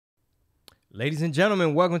Ladies and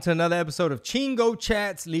gentlemen, welcome to another episode of Chingo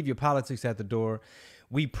Chats. Leave your politics at the door.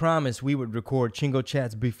 We promised we would record Chingo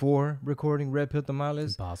Chats before recording Red Pill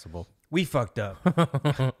Tamales. Impossible. We fucked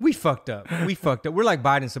up. We fucked up. We're like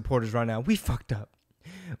Biden supporters right now. We fucked up.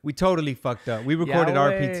 We totally fucked up. We recorded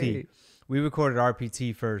RPT. We recorded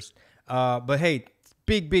RPT first. But hey,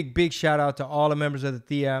 big shout out to all the members of the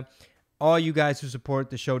THEA, all you guys who support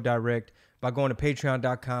the show direct by going to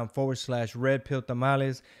patreon.com/Red Pill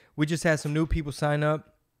Tamales. We just had some new people sign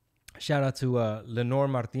up. Shout out to Lenore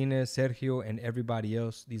Martinez, Sergio, and everybody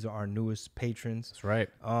else. These are our newest patrons. That's right.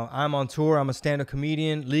 I'm on tour. I'm a stand-up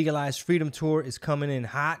comedian. Legalize Freedom Tour is coming in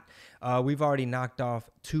hot. We've already knocked off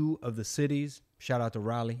 2 of the cities. Shout out to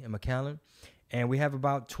Raleigh and McAllen. And we have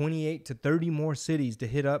about 28 to 30 more cities to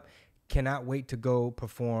hit up. Cannot wait to go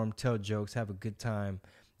perform, tell jokes, have a good time.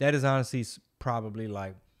 That is honestly probably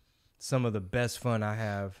like some of the best fun I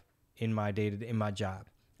have in my in my job.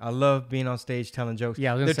 I love being on stage telling jokes.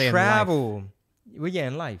 Yeah, I was gonna say travel. in life. Well, yeah,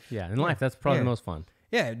 in life. Yeah, in life, that's probably the most fun.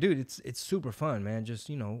 Yeah, dude, it's super fun, man. Just,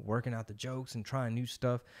 working out the jokes and trying new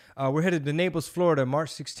stuff. We're headed to Naples, Florida, March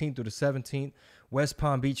 16th through the 17th. West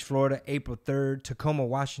Palm Beach, Florida, April 3rd. Tacoma,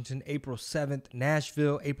 Washington, April 7th.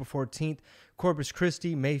 Nashville, April 14th. Corpus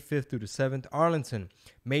Christi, May 5th through the 7th. Arlington,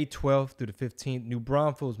 May 12th through the 15th. New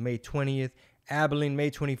Braunfels, May 20th. Abilene, May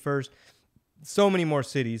 21st. So many more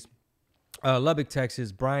cities. Lubbock,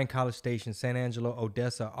 Texas, Bryan College Station, San Angelo,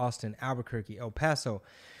 Odessa, Austin, Albuquerque, El Paso,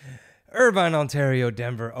 Irvine, Ontario,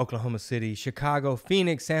 Denver, Oklahoma City, Chicago,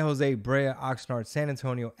 Phoenix, San Jose, Brea, Oxnard, San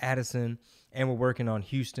Antonio, Addison, and we're working on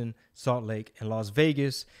Houston, Salt Lake, and Las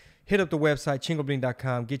Vegas. Hit up the website,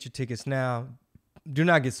 chingobling.com. Get your tickets now. Do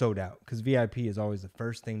not get sold out because VIP is always the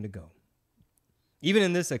first thing to go. Even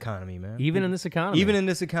in this economy, man. Even in this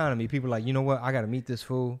economy, people are like, you know what? I got to meet this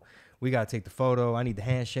fool. We got to take the photo. I need the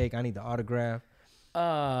handshake. I need the autograph.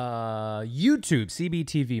 YouTube,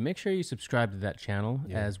 CBTV. Make sure you subscribe to that channel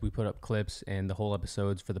as we put up clips and the whole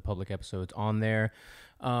episodes for the public episodes on there.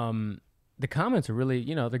 The comments are really,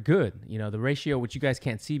 they're good. The ratio, which you guys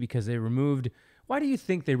can't see because they removed. Why do you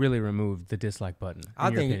think they really removed the dislike button? I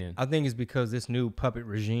think it's because this new puppet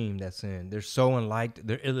regime that's in. They're so unliked.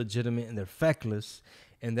 They're illegitimate and they're feckless.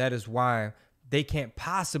 And that is why they can't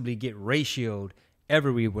possibly get ratioed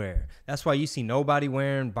everywhere. That's why you see nobody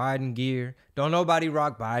wearing Biden gear. Don't nobody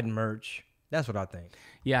rock Biden merch. That's what I think.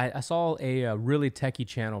 Yeah, I saw a really techie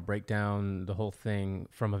channel break down the whole thing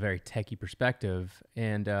from a very techie perspective,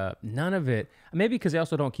 and none of it, maybe because they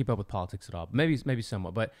also don't keep up with politics at all, maybe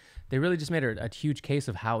somewhat, but they really just made a huge case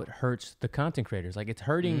of how it hurts the content creators. Like it's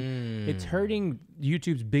hurting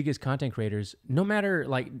YouTube's biggest content creators, no matter,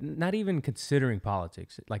 like, not even considering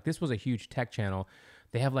politics. Like this was a huge tech channel.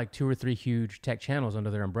 They have like 2 or 3 huge tech channels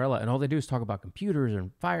under their umbrella, and all they do is talk about computers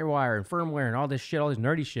and FireWire and firmware and all this shit, all this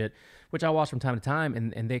nerdy shit, which I watch from time to time.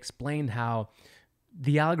 And they explained how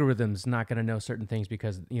the algorithm's not going to know certain things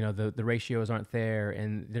because, the ratios aren't there,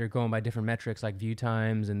 and they're going by different metrics like view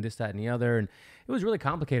times and this, that, and the other. And it was really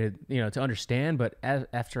complicated, to understand. But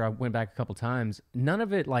after I went back a couple times, none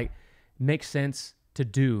of it like makes sense to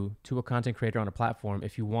do to a content creator on a platform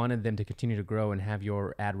if you wanted them to continue to grow and have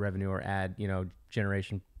your ad revenue or ad,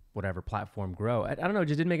 generation, whatever platform grow. I don't know. It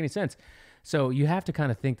just didn't make any sense. So you have to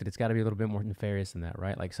kind of think that it's got to be a little bit more nefarious than that,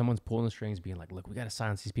 right? Like someone's pulling the strings being like, look, we got to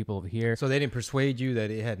silence these people over here. So they didn't persuade you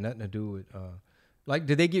that it had nothing to do with,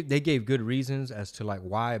 they gave good reasons as to like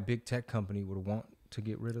why a big tech company would want to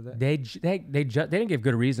get rid of that? They didn't give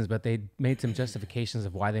good reasons, but they made some justifications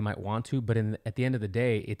of why they might want to. But at the end of the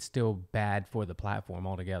day, it's still bad for the platform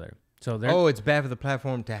altogether. So it's bad for the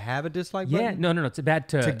platform to have a dislike button? Yeah, no, it's bad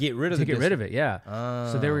to get rid of it. Yeah.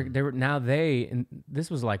 So they were and this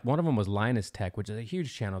was like, one of them was Linus Tech, which is a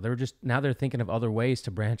huge channel. They're thinking of other ways to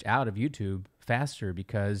branch out of YouTube faster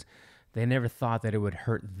because they never thought that it would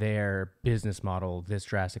hurt their business model this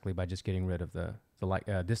drastically by just getting rid of the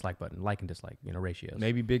dislike button, like and dislike, ratios.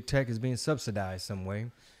 Maybe big tech is being subsidized some way,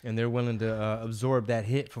 and they're willing to absorb that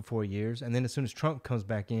hit for 4 years, and then as soon as Trump comes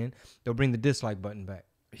back in, they'll bring the dislike button back.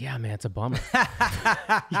 Yeah, man, it's a bummer.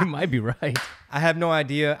 You might be right. I have no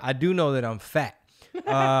idea. I do know that I'm fat.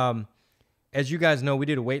 As you guys know, we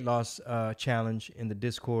did a weight loss challenge in the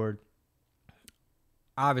Discord.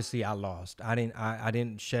 Obviously, I lost. I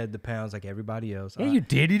didn't shed the pounds like everybody else. Yeah, you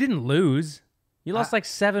did. You didn't lose. You lost like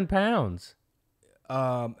 7 pounds.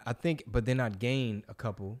 I think, but then I'd gain a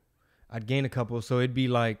couple. So it'd be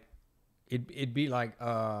like,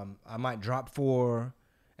 I might drop 4,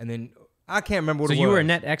 and then I can't remember what it was. So you were a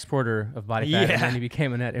net exporter of body fat, and then you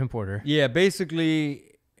became a net importer. Yeah, basically,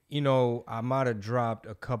 I might have dropped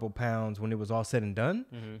a couple pounds when it was all said and done,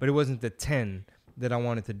 but it wasn't the 10 that I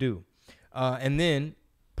wanted to do. And then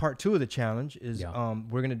part 2 of the challenge is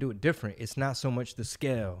we're gonna do it different. It's not so much the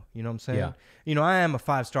scale. You know what I'm saying? Yeah. You know, I am a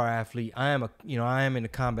 5-star athlete. I am into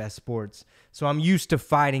combat sports, so I'm used to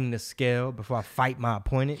fighting the scale before I fight my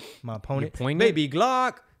opponent. Baby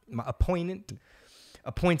Glock, my appointed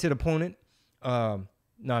opponent. No,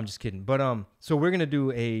 I'm just kidding. But so we're gonna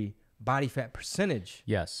do a body fat percentage.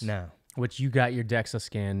 Yes. Now. Which you got your DEXA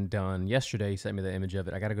scan done yesterday. You sent me the image of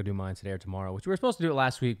it. I got to go do mine today or tomorrow, which we were supposed to do it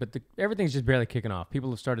last week, but everything's just barely kicking off. People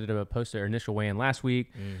have started to post their initial weigh-in last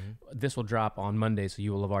week. Mm-hmm. This will drop on Monday, so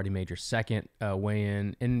you will have already made your second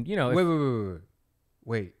weigh-in. And, you know...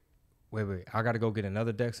 Wait. I got to go get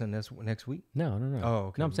another DEXA next week? No. Oh,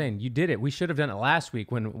 okay. No, I'm saying you did it. We should have done it last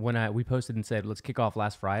week when we posted and said, let's kick off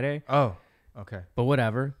last Friday. Oh, okay. But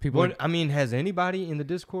whatever. Has anybody in the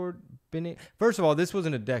Discord been in? First of all, this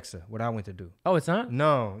wasn't a DEXA, what I went to do. Oh, it's not?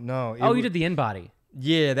 No. You did the in-body.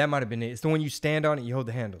 Yeah, that might have been it. It's the one you stand on it, you hold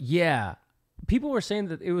the handle. Yeah. People were saying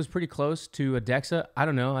that it was pretty close to a DEXA. I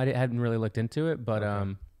don't know. I hadn't really looked into it, but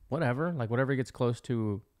whatever. Like whatever gets close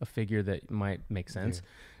to a figure that might make sense.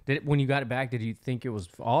 Yeah. When you got it back, did you think it was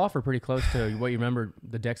off or pretty close to what you remember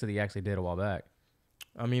the DEXA that you actually did a while back?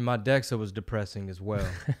 I mean, my DEXA was depressing as well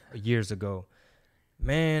years ago.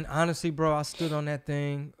 Man, honestly, bro, I stood on that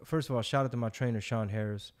thing. First of all, shout out to my trainer, Sean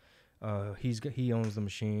Harris. He owns the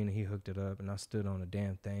machine. He hooked it up, and I stood on the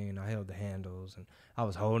damn thing, and I held the handles, and I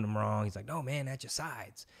was holding them wrong. He's like, no, man, that's your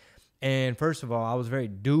sides. And first of all, I was very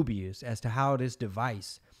dubious as to how this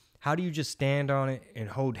device, how do you just stand on it and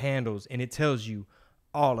hold handles, and it tells you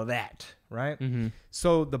all of that, right? Mm-hmm.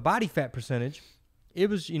 So the body fat percentage, it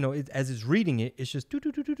was, you know, as it's reading it, it's just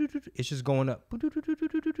going up.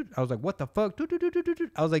 I was like, what the fuck?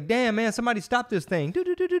 I was like, damn, man, somebody stop this thing.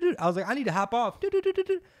 I was like, I need to hop off.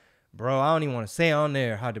 Bro, I don't even want to say on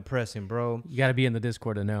there how depressing, bro. You got to be in the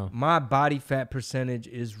Discord to know. My body fat percentage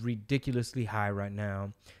is ridiculously high right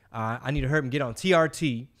now. I need to hurry up and get on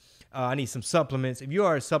TRT. I need some supplements. If you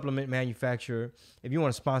are a supplement manufacturer, if you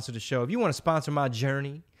want to sponsor the show, if you want to sponsor my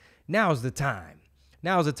journey, now's the time.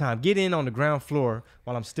 Now's the time. Get in on the ground floor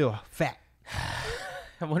while I'm still fat.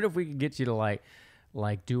 I wonder if we could get you to like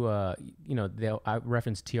do a, you know, I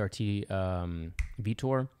referenced TRT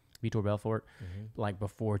Vitor Belfort, like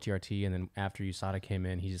before TRT, and then after USADA came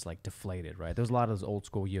in, he just like deflated, right? There's a lot of those old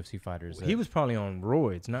school UFC fighters. He was probably on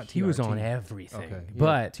roids, not TRT. He was on everything. Okay, yeah.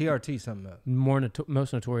 But TRT something else.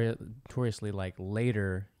 Most notoriously, like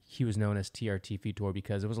later, he was known as TRT Vitor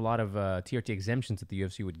because there was a lot of TRT exemptions that the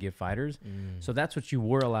UFC would give fighters. So that's what you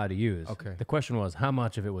were allowed to use. Okay. The question was how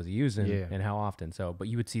much of it was he using and how often. So, but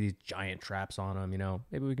you would see these giant traps on him, you know.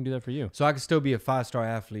 Maybe we can do that for you. So I could still be a 5-star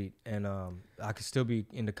athlete and I could still be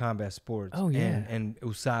into combat sports. Oh, yeah. And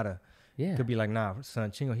USADA could be like, nah,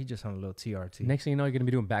 son, Chingo, he just on a little TRT. Next thing you know, you're going to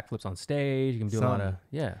be doing backflips on stage. You can do a lot of,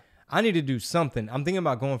 I need to do something. I'm thinking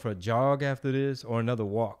about going for a jog after this or another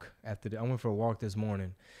walk after this. I went for a walk this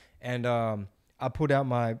morning. And I pulled out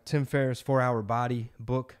my Tim Ferriss 4-Hour Body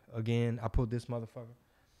book again. I pulled this motherfucker.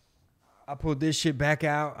 I pulled this shit back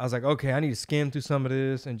out. I was like, okay, I need to skim through some of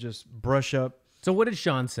this and just brush up. So what did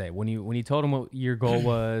Sean say when you told him what your goal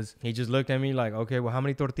was? He just looked at me like, okay, well, how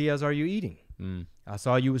many tortillas are you eating? I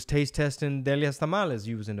saw you was taste testing Legalize Tamales.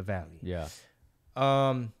 You was in the valley. Yeah.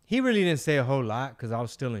 He really didn't say a whole lot because I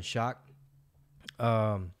was still in shock.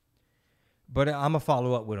 But I'm going to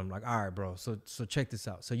follow up with him. Like, all right, bro, so check this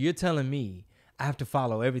out. So you're telling me I have to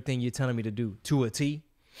follow everything you're telling me to do to a T?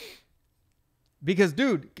 Because,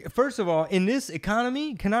 dude, first of all, in this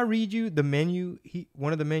economy, can I read you the menu?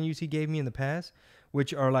 One of the menus he gave me in the past,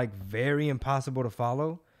 which are, like, very impossible to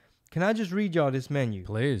follow. Can I just read y'all this menu?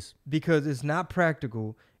 Please. Because it's not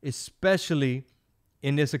practical, especially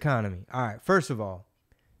in this economy. All right, first of all,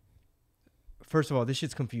 this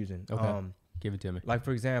shit's confusing. Okay. Give it to me. Like,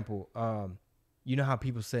 for example, you know how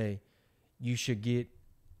people say you should get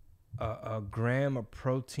a gram of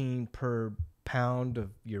protein per pound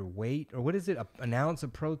of your weight? Or what is it? An ounce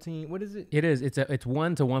of protein? What is it? It is. It's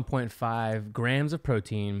 1 to 1.5 grams of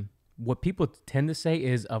protein. What people tend to say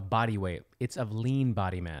is of body weight. It's of lean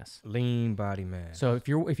body mass. Lean body mass. So if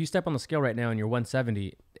you step on the scale right now and you're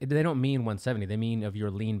 170, they don't mean 170. They mean of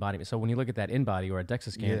your lean body mass. So when you look at that in-body or a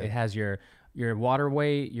DEXA scan, it has your water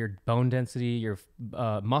weight, your bone density, your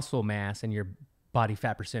muscle mass, and your body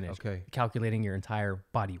fat percentage. Okay. Calculating your entire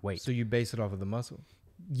body weight. So you base it off of the muscle?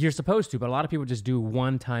 You're supposed to, but a lot of people just do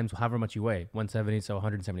 1 times however much you weigh. 170, so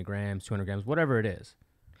 170 grams, 200 grams, whatever it is.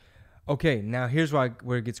 Okay, now here's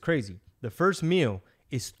where it gets crazy. The first meal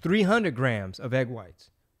is 300 grams of egg whites.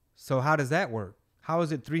 So how does that work? How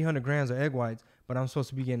is it 300 grams of egg whites, but I'm supposed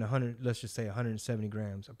to be getting let's just say 170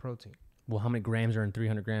 grams of protein? Well, how many grams are in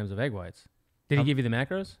 300 grams of egg whites? Did he give you the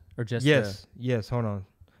macros or just Yes, hold on.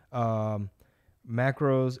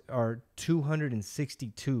 Macros are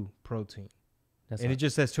 262 protein. That's And not- it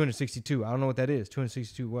just says 262. I don't know what that is.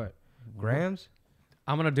 262 what? Grams?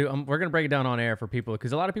 we're gonna break it down on air for people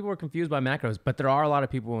because a lot of people are confused by macros, but there are a lot of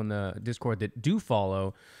people in the Discord that do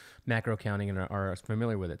follow macro counting and are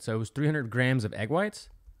familiar with it. So it was 300 grams of egg whites.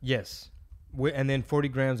 Yes. And then 40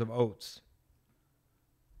 grams of oats.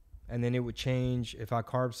 And then it would change. If I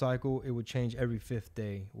carb cycle, it would change every 5th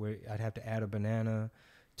day, where I'd have to add a banana,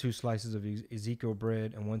 2 slices of Ezekiel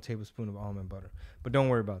bread, and 1 tablespoon of almond butter. But don't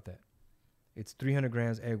worry about that. It's 300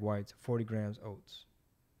 grams egg whites, 40 grams oats.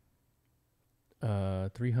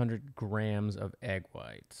 300 grams of egg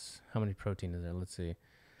whites. How many protein is there? Let's see.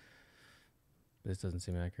 This doesn't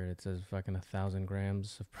seem accurate. It says fucking 1,000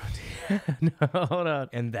 grams of protein. No, hold on.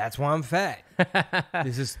 And that's why I'm fat.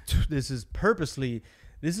 This is purposely.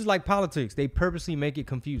 This is like politics. They purposely make it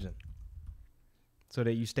confusing so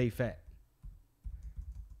that you stay fat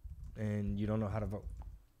and you don't know how to vote.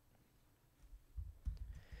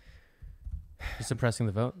 You're suppressing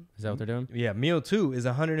the vote? Is that what they're doing? Yeah, meal 2 is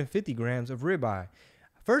 150 grams of ribeye.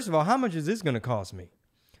 First of all, how much is this going to cost me?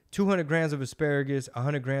 200 grams of asparagus,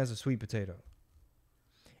 100 grams of sweet potato.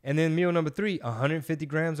 And then meal number 3, 150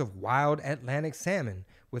 grams of wild Atlantic salmon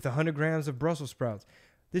with 100 grams of Brussels sprouts.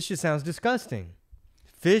 This just sounds disgusting.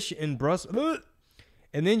 Fish in Brussels.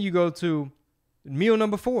 And then you go to meal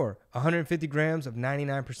number 4, 150 grams of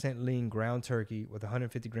 99% lean ground turkey with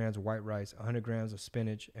 150 grams of white rice, 100 grams of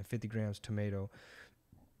spinach, and 50 grams tomato.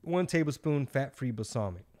 1 tablespoon fat-free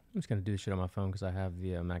balsamic. I'm just going to do this shit on my phone because I have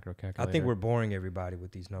the macro calculator. I think we're boring everybody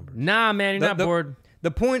with these numbers. Nah, man, you're not bored.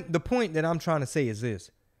 The point that I'm trying to say is this.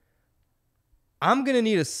 I'm going to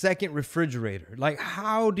need a second refrigerator. Like,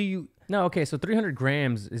 how do you... No, okay, so 300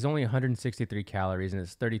 grams is only 163 calories and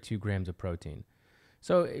it's 32 grams of protein.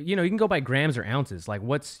 So, you know, you can go by grams or ounces. Like,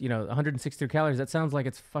 what's, 163 calories? That sounds like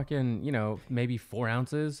it's fucking, maybe 4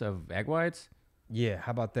 ounces of egg whites. Yeah, how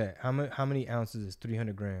about that? How many ounces is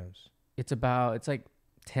 300 grams? It's like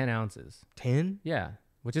 10 ounces. 10? Yeah,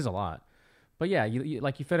 which is a lot. But yeah, you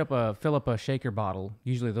fill up a shaker bottle.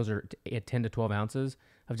 Usually those are 10 to 12 ounces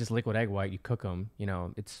of just liquid egg white. You cook them.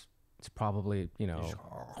 It's probably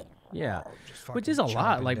yeah, which is a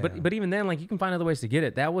lot. Like, but even then, like you can find other ways to get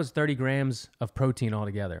it. That was 30 grams of protein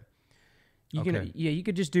altogether. You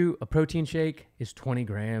could just do a protein shake is 20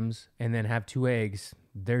 grams and then have 2 eggs.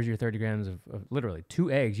 There's your 30 grams of literally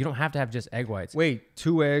 2 eggs. You don't have to have just egg whites. Wait,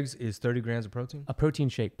 2 eggs is 30 grams of protein? A protein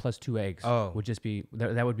shake plus 2 eggs would just be,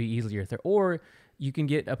 that would be easily your third. Or you can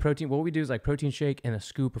get a protein. What we do is like protein shake and a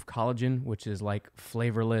scoop of collagen, which is like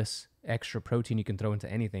flavorless extra protein you can throw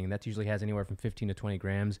into anything. That usually has anywhere from 15 to 20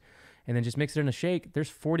 grams. And then just mix it in a shake. There's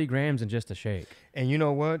 40 grams in just a shake. And you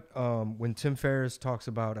know what? When Tim Ferriss talks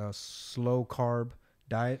about a slow carb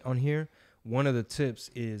diet on here, one of the tips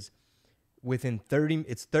is within 30,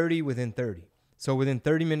 it's 30 within 30. So within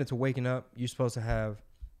 30 minutes of waking up, you're supposed to have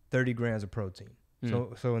 30 grams of protein.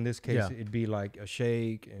 So in this case, it'd be like a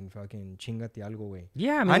shake and fucking chingate algo way.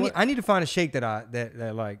 Yeah, I need to find a shake that I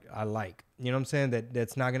like. You know what I'm saying?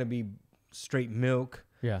 That's not gonna be straight milk.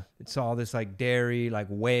 Yeah, it's all this like dairy, like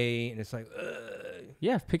whey, and it's like.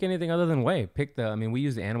 Yeah, pick anything other than whey. We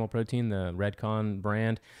use the animal protein, the Redcon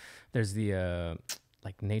brand. There's the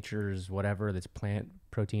like Nature's whatever that's plant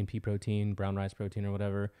protein, pea protein, brown rice protein, or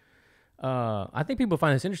whatever. I think people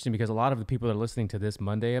find this interesting because a lot of the people that are listening to this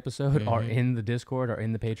Monday episode are in the Discord or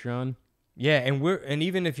in the Patreon. Yeah, and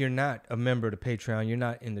even if you're not a member of the Patreon, you're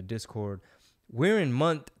not in the Discord. We're in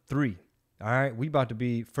month 3. All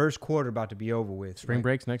right, first quarter about to be over with. Spring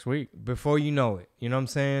break's next week. Before you know it, you know what I'm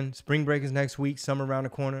saying? Spring break is next week, summer around the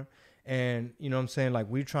corner, and you know what I'm saying? Like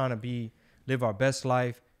we're trying to live our best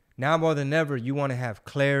life. Now more than ever, you want to have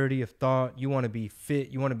clarity of thought. You want to be fit.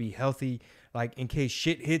 You want to be healthy. Like in case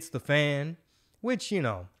shit hits the fan, which,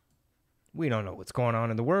 we don't know what's going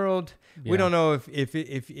on in the world. Yeah. We don't know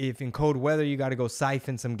if in cold weather you got to go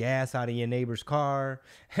siphon some gas out of your neighbor's car.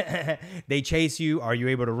 They chase you. Are you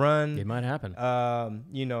able to run? It might happen.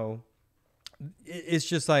 It's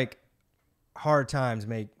just like hard times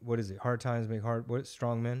make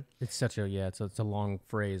strong men. It's such a it's a long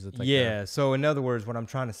phrase. It's like so in other words, what I'm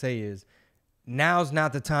trying to say is now's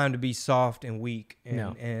not the time to be soft and weak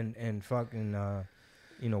and fucking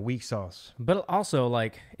weak sauce. But also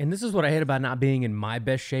and this is what I hate about not being in my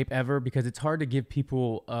best shape ever, because it's hard to give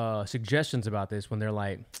people suggestions about this when they're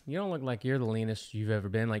like, you don't look like you're the leanest you've ever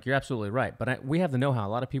been. Like, you're absolutely right. But we have the know-how.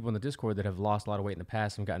 A lot of people in the Discord that have lost a lot of weight in the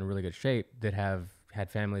past and gotten in really good shape that have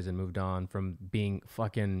had families and moved on from being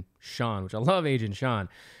fucking Sean, which I love Agent Sean.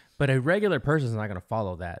 But a regular person is not going to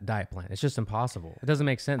follow that diet plan. It's just impossible. It doesn't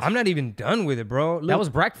make sense. I'm not even done with it, bro. Look, that was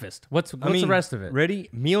breakfast. What's the rest of it? Ready?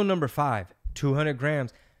 Meal number 5, 200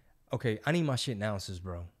 grams. Okay, I need my shit in ounces,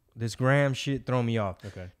 bro. This gram shit throw me off.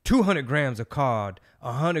 Okay. 200 grams of cod,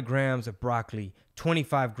 100 grams of broccoli,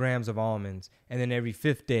 25 grams of almonds, and then every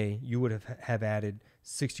 5th day you would have added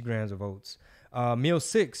 60 grams of oats. Meal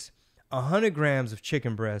 6, 100 grams of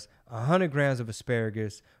chicken breast, 100 grams of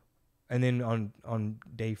asparagus, and then on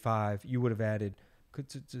day 5 you would have added,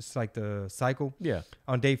 just like the cycle. Yeah.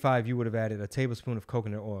 On day 5 you would have added a tablespoon of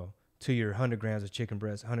coconut oil to your 100 grams of chicken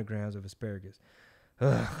breast, 100 grams of asparagus.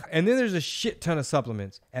 Ugh. And then there's a shit ton of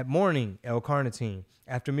supplements. At morning, L-carnitine.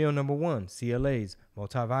 After meal number 1, CLAs,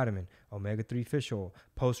 multivitamin, omega-3 fish oil.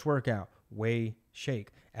 Post-workout, whey shake.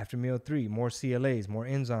 After meal 3, more CLAs, more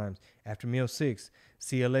enzymes. After meal 6,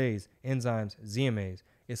 CLAs, enzymes, ZMAs.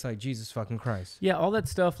 It's like Jesus fucking Christ. Yeah, all that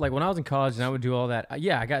stuff. Like when I was in college and I would do all that.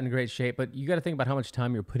 Yeah, I got in great shape, but you got to think about how much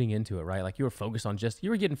time you're putting into it, right? Like you were focused on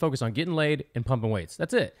getting laid and pumping weights.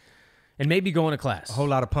 That's it. And maybe going to class. A whole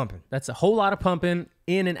lot of pumping. That's a whole lot of pumping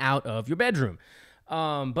in and out of your bedroom.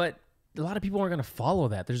 But a lot of people aren't going to follow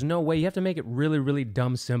that. There's no way. You have to make it really, really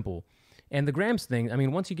dumb simple. And the grams thing, I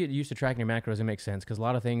mean, once you get used to tracking your macros, it makes sense. Because a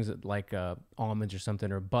lot of things like almonds or something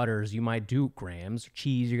or butters, you might do grams.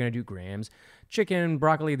 Cheese, you're going to do grams. Chicken,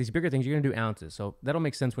 broccoli, these bigger things, you're going to do ounces. So that'll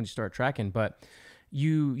make sense when you start tracking. But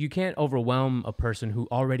you can't overwhelm a person who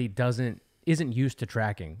already isn't used to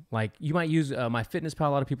tracking. Like you might use MyFitnessPal. A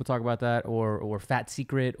lot of people talk about that, or Fat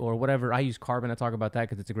Secret, or whatever. I use Carbon. I talk about that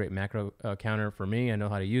because it's a great macro counter for me. I know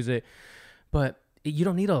how to use it, but you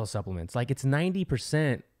don't need all those supplements. Like it's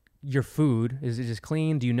 90% your food. Is it just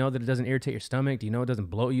clean? Do you know that it doesn't irritate your stomach? Do you know it doesn't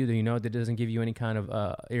bloat you? Do you know that it doesn't give you any kind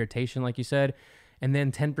of irritation, like you said? And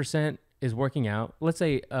then 10% is working out. Let's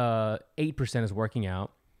say 8% is working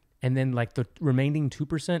out, and then like the remaining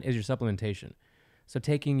 2% is your supplementation. So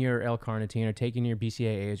taking your L-carnitine or taking your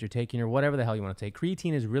BCAAs or taking your whatever the hell you want to take.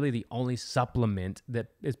 Creatine is really the only supplement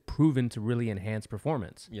that is proven to really enhance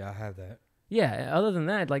performance. Yeah, I have that. Yeah, other than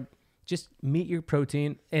that, like just meet your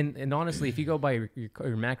protein. And honestly, if you go by your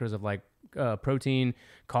macros of like protein,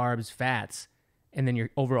 carbs, fats, and then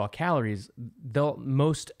your overall calories,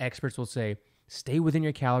 most experts will say stay within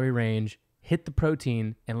your calorie range, hit the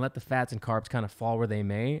protein, and let the fats and carbs kind of fall where they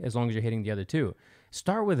may, as long as you're hitting the other two.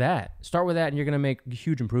 Start with that, and you're going to make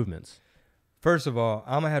huge improvements. First of all,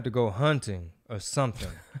 I'm going to have to go hunting or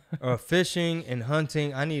something. Or fishing and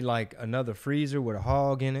hunting. I need like another freezer with a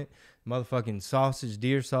hog in it. Motherfucking sausage,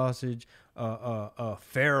 deer sausage,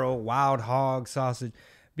 feral wild hog sausage.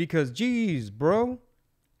 Because, geez, bro,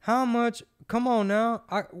 how much? Come on now.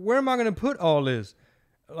 Where am I going to put all this?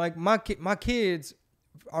 Like my kids,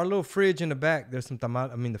 our little fridge in the back, there's some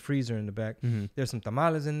tamales. I mean, the freezer in the back. Mm-hmm. There's some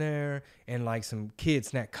tamales in there and like some kid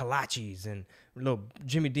snack kolaches and little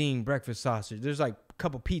Jimmy Dean breakfast sausage. There's like a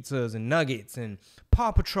couple pizzas and nuggets and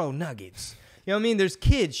Paw Patrol nuggets. You know what I mean? There's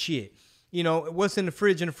kid shit. You know, what's in the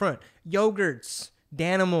fridge in the front? Yogurts,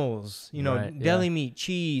 Danimals, you know, right, deli meat,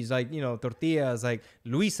 cheese, like, you know, tortillas, like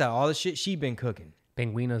Luisa, all the shit she been cooking.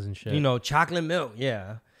 Pinguinas and shit. You know, chocolate milk,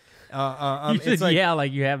 yeah. It's like, yeah,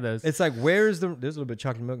 like you have those. It's like, there's a little bit of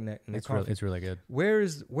chocolate milk in the coffee. It's really good. Where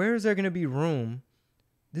is there going to be room?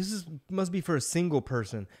 Must be for a single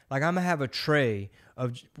person. Like I'm going to have a tray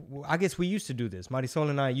of, I guess we used to do this. Marisol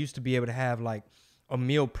and I used to be able to have like a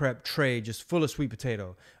meal prep tray just full of sweet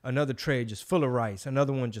potato, another tray just full of rice,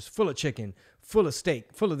 another one just full of chicken, full of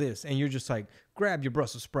steak, full of this. And you're just like, grab your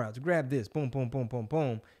Brussels sprouts, grab this, boom, boom, boom, boom,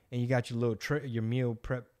 boom. And you got your little tray, your meal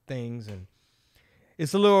prep things. And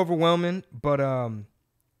it's a little overwhelming, but,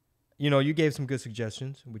 you know, you gave some good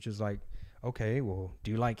suggestions, which is like, okay, well,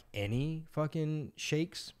 do you like any fucking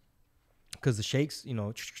shakes? Because the shakes, you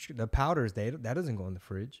know, the powders, that doesn't go in the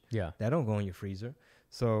fridge. Yeah. That don't go in your freezer.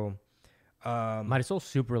 So... Marisol's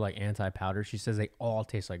super like anti-powder. She says they all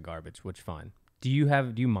taste like garbage, which fine. Do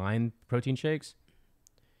you mind protein shakes?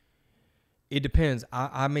 It depends.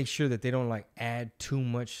 I make sure that they don't like add too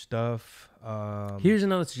much stuff. Here's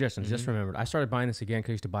another suggestion. Just remembered. I started buying this again because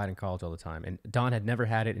I used to buy it in college all the time. And Dawn had never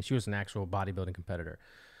had it, and she was an actual bodybuilding competitor.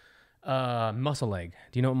 Muscle leg.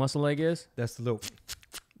 Do you know what muscle leg is? That's the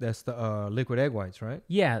liquid egg whites, right?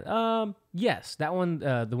 Yeah. Yes. That one,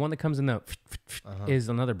 the one that comes in the is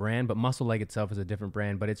another brand, but Muscle Leg itself is a different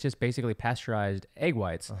brand. But it's just basically pasteurized egg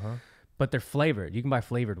whites, but they're flavored. You can buy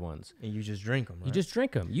flavored ones, and you just drink them. Right? You just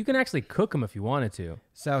drink them. You can actually cook them if you wanted to.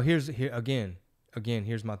 So here's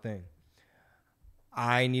my thing.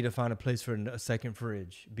 I need to find a place for a second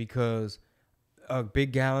fridge because a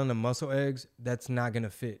big gallon of muscle eggs, that's not gonna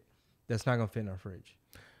fit. That's not gonna fit in our fridge.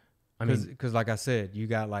 Because like I said, you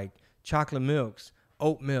got like chocolate milks,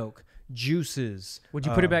 oat milk, juices. Would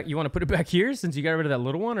you put it back? You want to put it back here since you got rid of that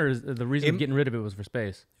little one, or is the reason getting rid of it was for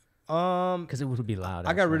space? Because it would be loud.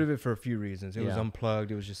 I got rid of it for a few reasons. It was unplugged.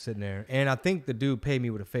 It was just sitting there. And I think the dude paid me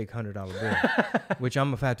with a fake $100 bill, which I'm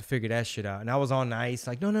going to have to figure that shit out. And I was all nice.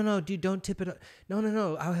 Like, no, dude, don't tip it up.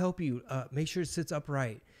 No, I'll help you. Make sure it sits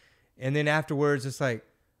upright. And then afterwards, it's like,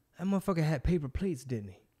 that motherfucker had paper plates,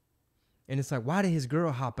 didn't he? And it's like, why did his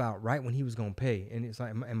girl hop out right when he was going to pay? And it's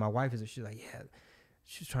like, and my wife is, she's like, yeah,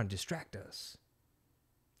 she's trying to distract us.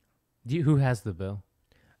 Who has the bill?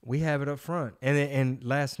 We have it up front. And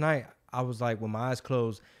last night, I was like, with my eyes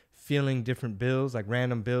closed, feeling different bills, like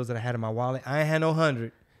random bills that I had in my wallet. I ain't had no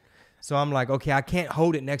 100. So I'm like, okay, I can't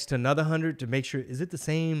hold it next to another 100 to make sure, is it the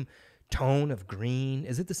same tone of green?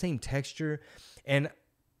 Is it the same texture? And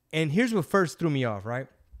here's what first threw me off, right?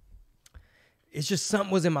 It's just something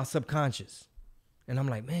was in my subconscious. And I'm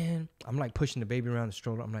like, man, I'm like pushing the baby around the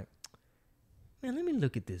stroller. I'm like, man, let me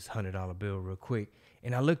look at this $100 bill real quick.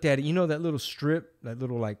 And I looked at it. You know that little strip, that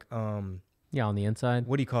little like yeah, on the inside.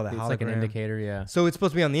 What do you call that? It's hologram? like an indicator, yeah. So it's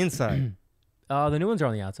supposed to be on the inside. The new ones are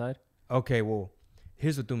on the outside. Okay, well,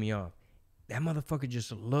 here's what threw me off. That motherfucker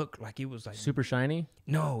just looked like it was like super shiny.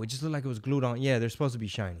 No, it just looked like it was glued on. Yeah, they're supposed to be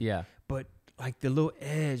shiny. Yeah, but like the little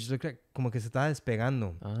edge looked like como que se está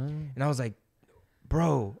despegando. And I was like,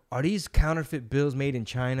 bro, are these counterfeit bills made in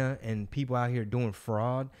China and people out here doing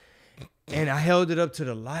fraud? And I held it up to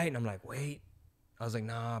the light and I'm like, wait. I was like,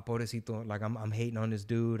 nah, pobrecito. Like, I'm hating on this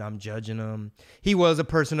dude. I'm judging him. He was a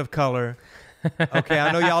person of color. Okay,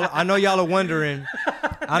 I know y'all are wondering.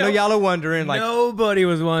 Like, nobody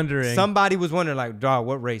was wondering. Somebody was wondering, like, dog,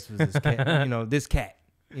 what race was this cat? This cat.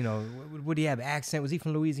 Would he have an accent? Was he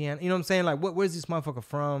from Louisiana? You know what I'm saying? Like, where's this motherfucker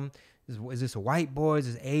from? Is this a white boy?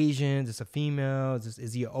 Is this Asian? Is this a female?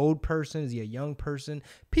 Is he an old person? Is he a young person?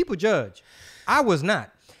 People judge. I was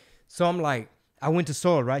not. So I'm like, I went to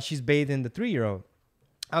Soul, right? She's bathing the 3-year-old.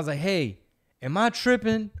 I was like, hey, am I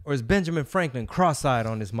tripping or is Benjamin Franklin cross-eyed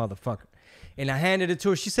on this motherfucker? And I handed it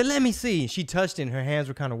to her. She said, let me see. She touched it and her hands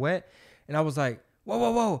were kind of wet. And I was like,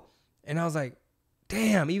 whoa. And I was like,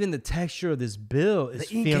 damn, even the texture of this bill is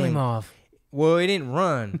the ink came off. Well, it didn't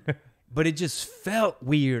run, but it just felt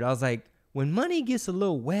weird. I was like, when money gets a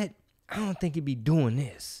little wet, I don't think it'd be doing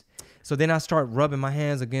this. So then I start rubbing my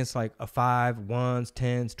hands against like a 5, 1s,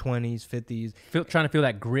 10s, 20s, 50s. Trying to feel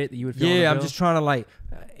that grit that you would feel. Yeah, I'm just trying to like,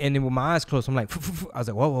 and then with my eyes closed, I'm like, I was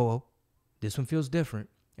like, whoa. This one feels different.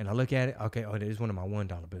 And I look at it. Okay, oh, there's one of my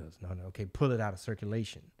 $1 bills. No, okay, pull it out of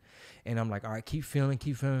circulation. And I'm like, all right, keep feeling.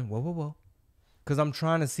 Whoa. Because I'm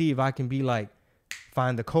trying to see if I can be like,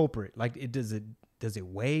 find the culprit. Like, does it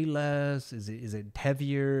weigh less? Is it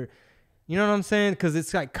heavier? You know what I'm saying? Because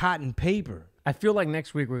it's like cotton paper. I feel like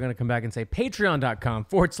next week we're going to come back and say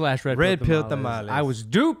patreon.com/Red Pill Tamales. I was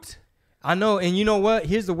duped. I know. And you know what?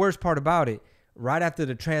 Here's the worst part about it. Right after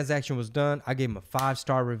the transaction was done, I gave him a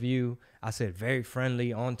 5-star review. I said, very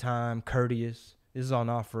friendly, on time, courteous. This is on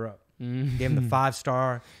offer up. Gave him the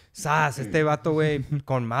 5-star. Sas, este vato, wey,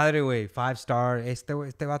 con madre, wey, 5-star. Este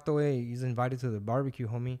vato, wey, he's invited to the barbecue,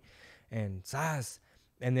 homie. And sas.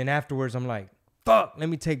 And then afterwards, I'm like, fuck, let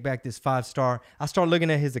me take back this 5-star. I start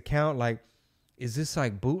looking at his account like, is this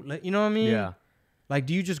like bootleg? You know what I mean? Yeah. Like,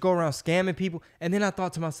 do you just go around scamming people? And then I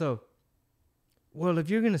thought to myself, well, if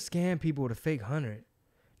you're going to scam people with a fake 100,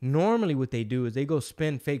 normally what they do is they go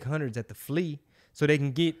spend fake 100s at the flea so they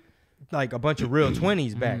can get like a bunch of real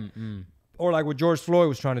 20s back. Or like what George Floyd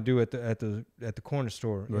was trying to do at the corner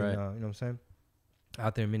store. Right. You know what I'm saying?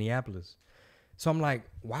 Out there in Minneapolis. So I'm like,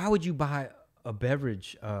 why would you buy a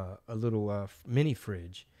beverage, a little mini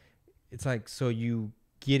fridge? It's like, so you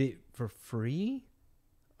get it for free?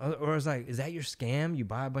 Or it's like, is that your scam? You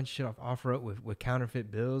buy a bunch of shit off offer up with counterfeit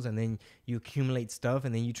bills and then you accumulate stuff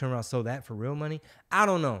and then you turn around and sell that for real money? I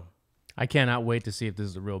don't know. I cannot wait to see if this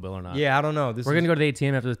is a real bill or not. Yeah, I don't know. We're going to go to the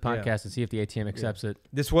ATM after this podcast and see if the ATM accepts it.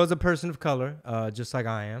 This was a person of color, just like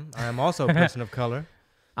I am. I am also a person of color.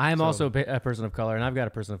 I am also a person of color, and I've got a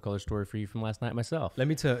person of color story for you from last night myself. Let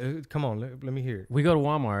me tell. Come on, let me hear it. We go to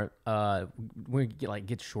Walmart. We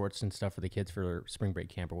get shorts and stuff for the kids for spring break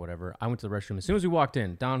camp or whatever. I went to the restroom as soon as we walked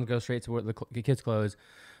in. Don goes straight to where the kids' clothes.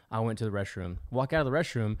 I went to the restroom. Walk out of the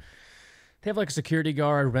restroom. They have like a security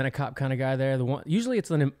guard, rent-a-cop kind of guy there. Usually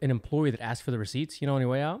it's an employee that asks for the receipts, on your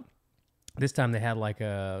way out. This time they had like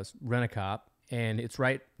a rent-a-cop, and it's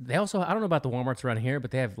right. They also, I don't know about the Walmarts around here,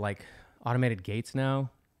 but they have like automated gates now.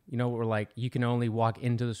 Where like you can only walk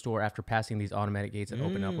into the store after passing these automatic gates that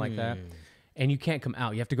open up like that. And you can't come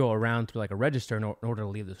out. You have to go around to like a register in order to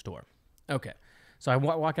leave the store. Okay. So I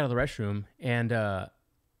walk out of the restroom, and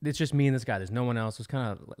it's just me and this guy. There's no one else. It was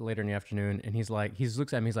kind of later in the afternoon, and he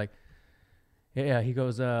looks at me. He's like, Yeah, he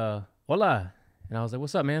goes, hola. And I was like,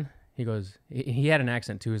 what's up, man? He goes, he had an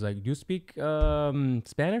accent too. He's like, do you speak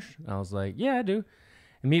Spanish? And I was like, yeah, I do.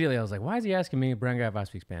 Immediately, I was like, why is he asking me, brown guy, if I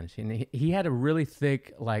speak Spanish? And he had a really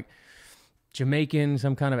thick, like, Jamaican,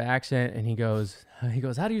 some kind of accent. And he goes,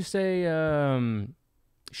 how do you say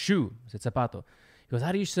shoe? I said zapato. He goes,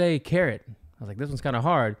 how do you say carrot? I was like, this one's kind of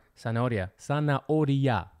hard. Zanahoria.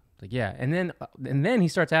 Like, yeah. And then he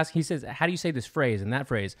starts asking, he says, how do you say this phrase and that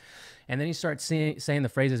phrase? And then he starts saying the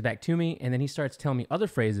phrases back to me. And then he starts telling me other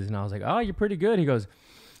phrases. And I was like, oh, you're pretty good. He goes,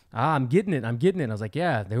 I'm getting it. I was like,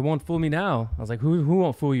 yeah, they won't fool me now. I was like, who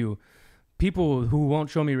won't fool you? People who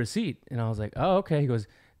won't show me receipt. And I was like, oh, okay. He goes,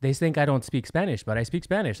 they think I don't speak Spanish, but I speak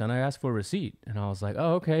Spanish and I asked for a receipt. And I was like,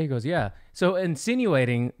 oh, okay. He goes, yeah. So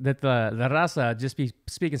insinuating that the raza just be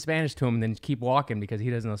speaking Spanish to him and then keep walking because he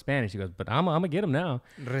doesn't know Spanish. He goes, but I'm going to get him now.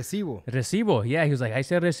 Recibo. Yeah. He was like, I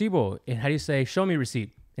said recibo. And how do you say, show me receipt?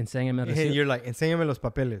 Enséñame el recibo. You're like, enséñame los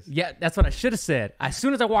papeles. Yeah, that's what I should have said. As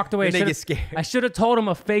soon as I walked away, they get scared. I should have told him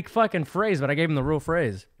a fake fucking phrase, but I gave him the real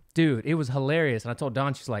phrase. Dude, it was hilarious. And I told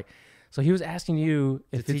Don, she's like, so he was asking you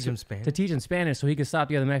to teach him Spanish? To teach him Spanish so he could stop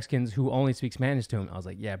the other Mexicans who only speak Spanish to him. I was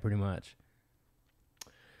like, yeah, pretty much.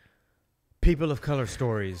 People of color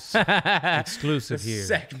stories. Exclusive here.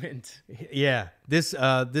 Segment. Yeah. This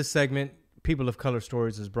segment, People of Color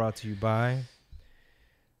Stories, is brought to you by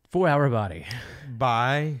 4 Hour Body.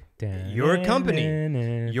 By your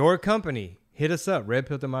company. Your company. Hit us up,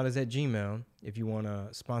 redpilltamales@gmail.com, if you want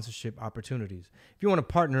sponsorship opportunities. If you want to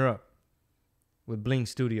partner up with Bling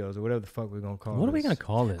Studios or whatever the fuck we're going to call it. What are we going to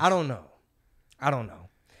call this? I don't know.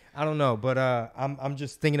 But I'm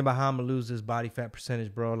just thinking about how I'm going to lose this body fat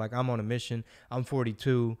percentage, bro. Like, I'm on a mission. I'm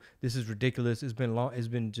 42. This is ridiculous. It's been long. It's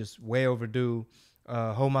been just way overdue.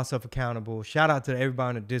 Hold myself accountable. Shout out to everybody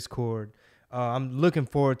on the Discord. I'm looking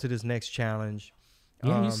forward to this next challenge.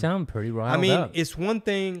 Yeah, you sound pretty riled up. It's one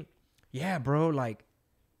thing. Yeah, bro. Like,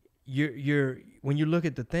 you're when you look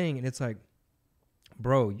at the thing and it's like,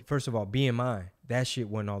 bro, first of all, BMI, that shit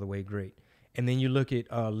wasn't all the way great. And then you look at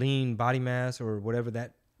lean body mass or whatever,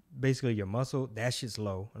 that basically your muscle, that shit's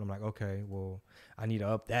low. And I'm like, okay, well, I need to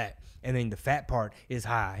up that. And then the fat part is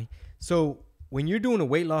high. So when you're doing a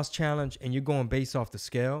weight loss challenge and you're going based off the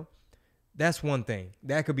scale, that's one thing.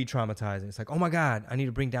 That could be traumatizing. It's like, oh my God, I need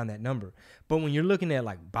to bring down that number. But when you're looking at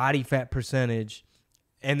like body fat percentage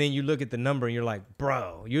and then you look at the number and you're like,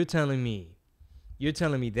 bro, you're telling me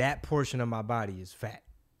that portion of my body is fat.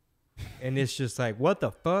 And it's just like, what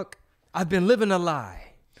the fuck? I've been living a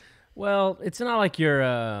lie. Well, it's not like you're,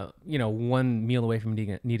 one meal away from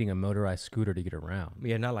needing a motorized scooter to get around.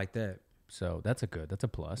 Yeah, not like that. So that's a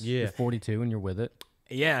plus. Yeah. You're 42 and you're with it.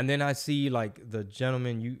 Yeah, and then I see like the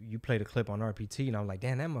gentleman, you played a clip on RPT, and I'm like,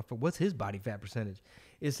 damn, that motherfucker, what's his body fat percentage?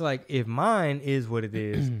 It's like, if mine is what it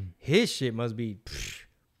is, his shit must be,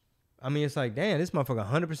 I mean, it's like, damn, this motherfucker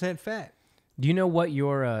 100% fat. Do you know what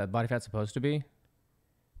your body fat's supposed to be?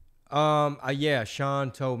 Yeah,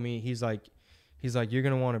 Sean told me, he's like, you're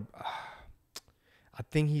going to want to, I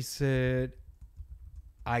think he said,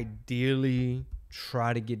 ideally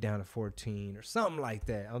try to get down to 14 or something like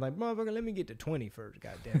that. I was like, motherfucker, let me get to 20 first,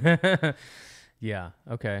 goddamn. Yeah,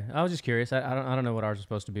 okay. I was just curious. I don't know what ours is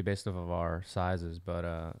supposed to be based off of our sizes, but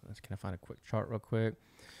can I find a quick chart real quick?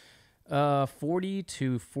 40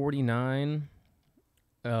 to 49.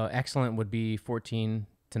 Excellent would be 14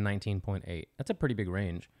 to 19.8. That's a pretty big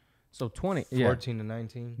range. So 14 to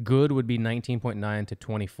 19. Good would be 19.9 to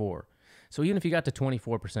 24. So even if you got to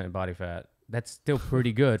 24% body fat, that's still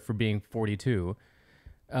pretty good for being 42.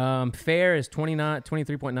 Fair is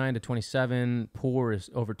 23.9 to 27. Poor is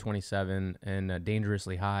over 27, and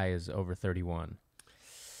dangerously high is over 31.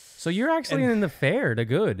 So you're actually in the fair to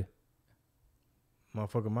good.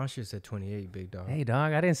 Motherfucker, my shit said 28, big dog. Hey,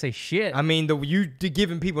 dog, I didn't say shit. I mean, you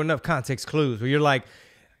giving people enough context clues where you're like,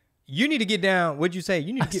 you need to get down. What'd you say?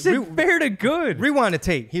 You need to get fair to good. Rewind the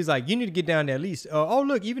tape. He's like, you need to get down to at least. Oh,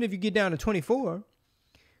 look, even if you get down to 24,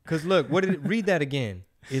 because look, what did it read that again?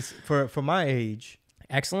 It's for my age.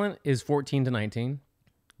 Excellent is 14 to 19.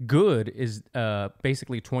 Good is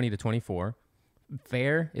basically 20 to 24.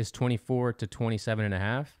 Fair is 24 to 27 and a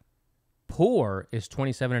half. Poor is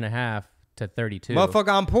 27 and a half to 32. Motherfucker,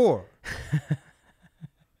 I'm poor.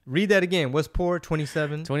 Read that again. What's poor?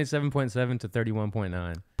 27? 27.7 to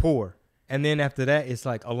 31.9. Poor. And then after that, it's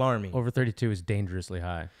like alarming. Over 32 is dangerously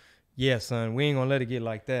high. Yeah, son. We ain't going to let it get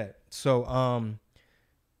like that. So,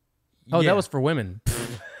 Oh, yeah. That was for women.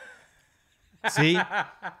 See?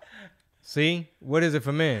 What is it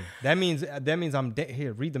for men? That means I'm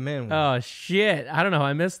here. Read the men one. Oh, shit. I don't know.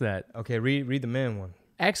 I missed that. Okay, read the men one.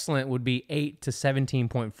 Excellent would be 8 to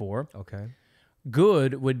 17.4. Okay.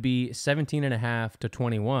 Good would be 17.5 to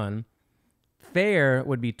 21. Fair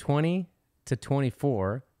would be 20 to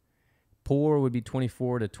 24. Poor would be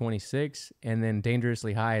 24 to 26. And then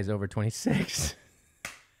dangerously high is over 26.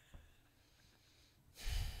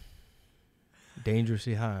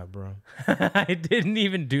 Dangerously high, bro. I didn't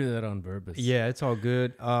even do that on purpose. Yeah, it's all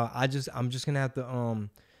good. I'm just gonna have to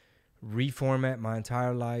reformat my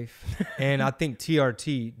entire life, and I think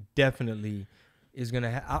TRT definitely is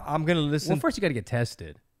gonna. I'm gonna listen. Well, first you got to get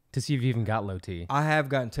tested to see if you even got low T. I have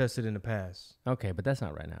gotten tested in the past. Okay, but that's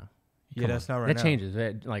not right now. Yeah, that's not right that now.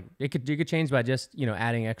 Changes. Like you could change by just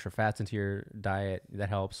adding extra fats into your diet. That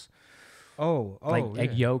helps. Like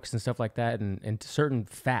egg yolks and stuff like that, and certain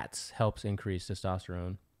fats helps increase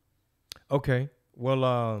testosterone. Okay.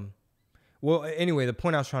 Well, anyway, the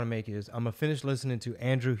point I was trying to make is I'm gonna finish listening to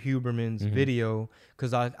Andrew Huberman's video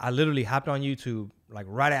because I literally hopped on YouTube like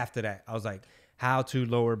right after that. I was like, how to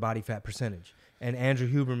lower body fat percentage. And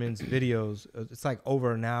Andrew Huberman's videos, it's like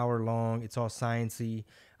over an hour long. It's all sciencey.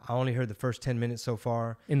 I only heard the first 10 minutes so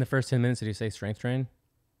far. In the first 10 minutes, did he say strength train?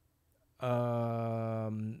 No,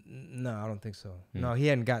 I don't think so. No, he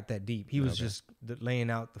hadn't got that deep. He was just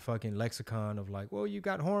laying out the fucking lexicon of like, well, you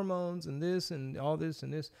got hormones and this and all this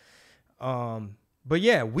and this. But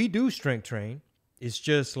yeah, we do strength train. It's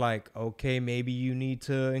just like, okay, maybe you need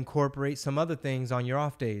to incorporate some other things on your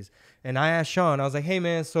off days. And I asked Sean, I was like, hey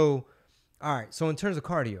man, so, all right. So in terms of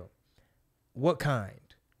cardio, what I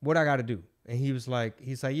got to do? And he's like,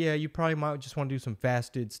 yeah, you probably might just want to do some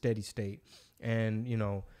fasted steady state. And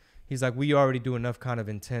he's like, we already do enough kind of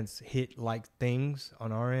intense hit like things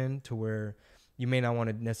on our end to where you may not want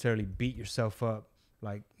to necessarily beat yourself up,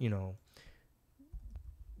 like,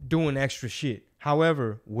 doing extra shit.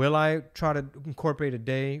 However, will I try to incorporate a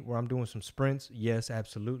day where I'm doing some sprints? Yes,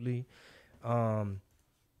 absolutely.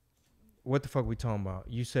 What the fuck we talking about?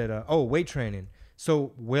 You said, weight training.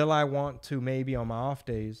 So will I want to maybe on my off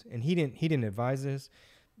days, and he didn't advise this,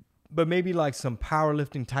 but maybe like some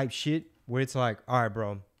powerlifting type shit where it's like, all right,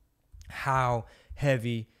 bro, how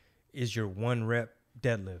heavy is your 1 rep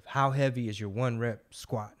deadlift? How heavy is your 1 rep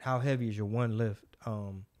squat? How heavy is your 1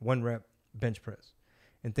 rep bench press?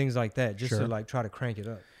 And things like that, just to like try to crank it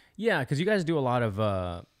up. Yeah, because you guys do a lot of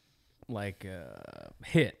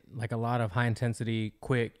HIIT, like a lot of high intensity,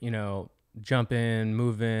 quick, jump in,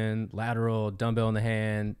 move in, lateral, dumbbell in the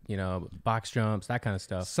hand, box jumps, that kind of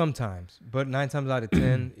stuff. Sometimes, but 9 times out of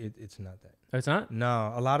 10, it's not that. Oh, it's not?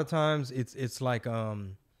 No, a lot of times it's like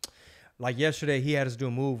yesterday he had us do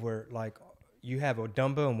a move where like you have a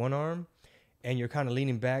dumbbell in one arm and you're kind of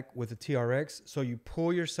leaning back with the TRX. So you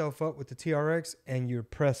pull yourself up with the TRX and you're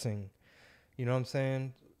pressing, you know what I'm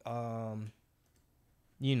saying?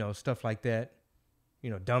 Stuff like that,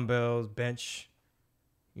 dumbbells, bench,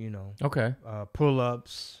 okay,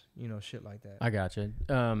 pull-ups, shit like that. I got you.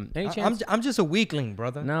 Any chance? I'm just a weakling,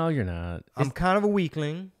 brother. No, you're not. I'm kind of a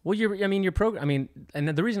weakling. Well, and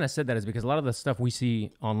the reason I said that is because a lot of the stuff we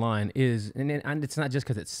see online is, and it's not just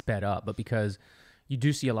because it's sped up, but because you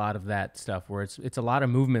do see a lot of that stuff where it's a lot of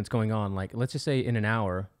movements going on. Like, let's just say in an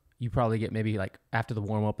hour, you probably get maybe like after the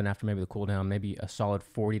warm up and after maybe the cool down, maybe a solid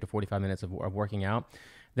 40 to 45 minutes of working out.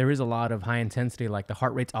 There is a lot of high intensity, like the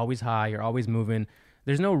heart rate's always high, you're always moving.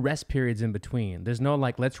 There's no rest periods in between. There's no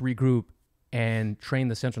like, let's regroup and train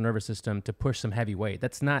the central nervous system to push some heavy weight.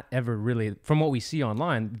 That's not ever really, from what we see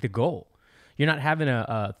online, the goal. You're not having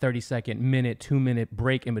a 30-second, 2-minute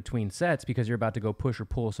break in between sets because you're about to go push or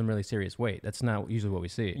pull some really serious weight. That's not usually what we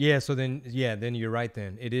see. Yeah, so then you're right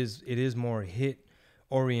then. It is more hit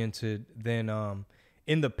oriented than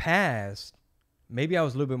in the past. Maybe I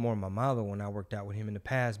was a little bit more Mamado when I worked out with him in the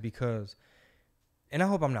past because, and I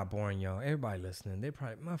hope I'm not boring y'all. Everybody listening, they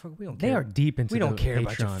probably, motherfucker, we don't care. They are deep into we don't care Patreon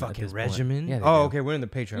about your fucking regimen. Yeah, oh, okay, we're in the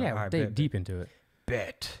Patreon. Yeah, all right, they deep into it.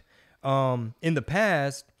 Bet. In the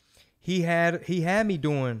past, he had me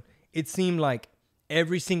doing, it seemed like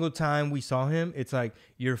every single time we saw him, it's like,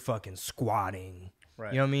 you're fucking squatting.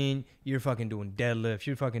 Right. You know what I mean? You're fucking doing deadlifts.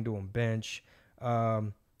 You're fucking doing bench.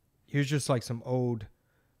 Here's just like some old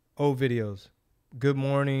videos. Good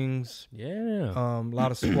mornings. Yeah. A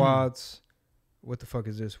lot of squats. What the fuck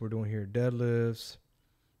is this we're doing here? Deadlifts.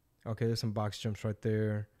 Okay, there's some box jumps right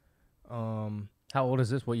there. How old is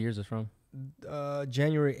this? What year is this from?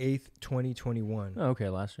 January 8th, 2021. Oh, okay,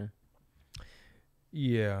 last year.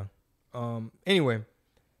 Yeah. Anyway.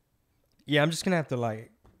 Yeah, I'm just gonna have to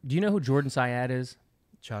like. Do you know who Jordan Syed is?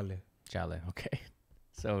 Charlie. Okay.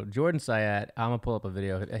 So Jordan Syed, I'm gonna pull up a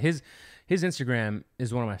video. His Instagram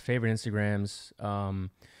is one of my favorite Instagrams.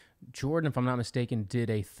 Jordan, if I'm not mistaken, did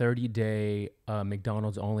a 30-day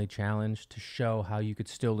McDonald's only challenge to show how you could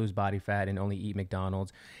still lose body fat and only eat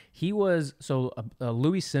McDonald's. He was,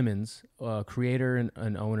 Louis Simmons, creator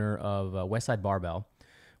and owner of Westside Barbell,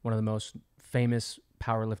 one of the most famous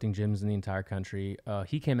powerlifting gyms in the entire country.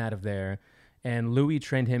 He came out of there, and Louis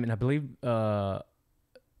trained him, and I believe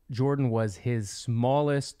Jordan was his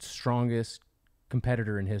smallest, strongest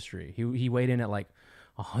competitor in history. He weighed in at like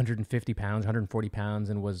 150 pounds, 140 pounds,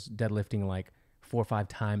 and was deadlifting like 4 or 5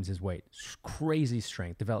 times his weight. Crazy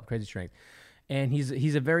strength, developed crazy strength. And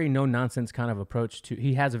he's a very no-nonsense kind of approach to,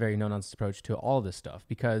 he has a very no-nonsense approach to all this stuff,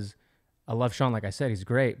 because I love Sean, like I said, he's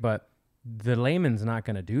great, but the layman's not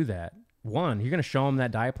going to do that. One, you're going to show them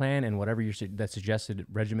that diet plan and whatever that suggested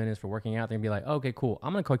regimen is for working out. They're going to be like, okay, cool.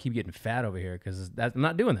 I'm going to keep getting fat over here because I'm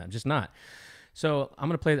not doing that. I'm just not. So I'm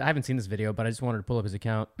going to play. I haven't seen this video, but I just wanted to pull up his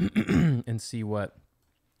account and see what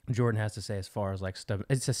Jordan has to say as far as like stuff.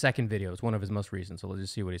 It's a second video. It's one of his most recent. So let's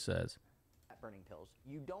just see what he says. Burning pills.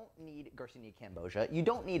 You don't need Garcinia Cambogia. You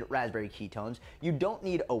don't need raspberry ketones. You don't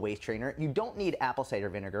need a waist trainer. You don't need apple cider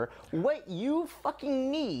vinegar. What you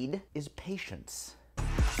fucking need is patience.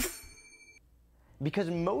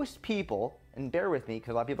 Because most people, and bear with me,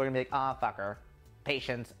 because a lot of people are gonna be like, ah, fucker,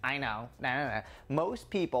 patience, I know, nah. Most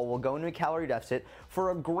people will go into a calorie deficit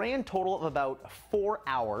for a grand total of about 4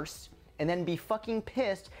 hours and then be fucking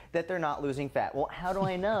pissed that they're not losing fat. Well, how do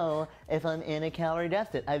I know if I'm in a calorie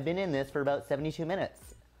deficit? I've been in this for about 72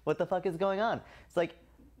 minutes. What the fuck is going on? It's like,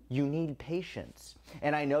 you need patience.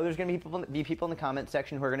 And I know there's gonna be people in the comment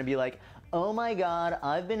section who are gonna be like, oh my God,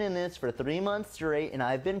 I've been in this for 3 months straight and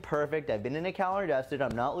I've been perfect. I've been in a calorie deficit.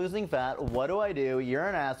 I'm not losing fat. What do I do? You're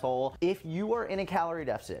an asshole. If you are in a calorie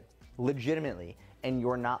deficit, legitimately, and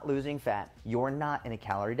you're not losing fat, you're not in a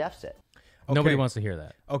calorie deficit. Okay. Nobody wants to hear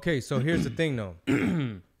that. Okay, so here's the thing though.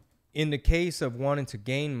 In the case of wanting to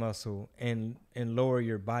gain muscle and lower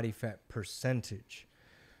your body fat percentage,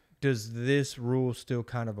 does this rule still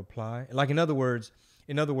kind of apply? Like in other words,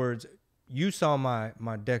 you saw my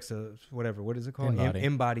DEXA, whatever, what is it called?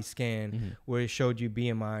 In-body scan, where it showed you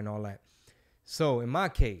BMI and all that. So in my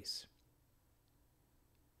case,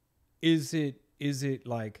 is it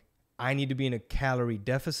like I need to be in a calorie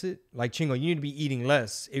deficit? Like Chingo, you need to be eating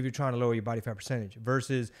less if you're trying to lower your body fat percentage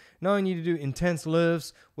versus, no, you need to do intense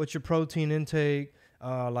lifts. What's your protein intake?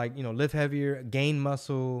 Lift heavier, gain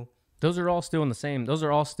muscle. Those are all still in the same, those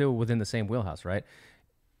are all still within the same wheelhouse, right?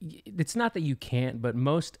 It's not that you can't, but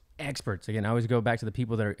most experts, again, I always go back to the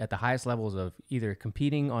people that are at the highest levels of either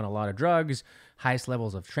competing on a lot of drugs, highest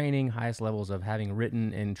levels of training, highest levels of having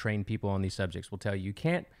written and trained people on these subjects will tell you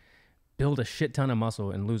can't build a shit ton of muscle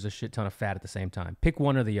and lose a shit ton of fat at the same time. Pick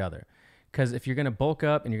one or the other. Because if you're going to bulk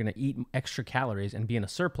up and you're going to eat extra calories and be in a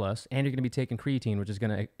surplus, and you're going to be taking creatine, which is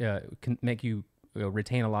going to make you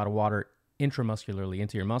retain a lot of water intramuscularly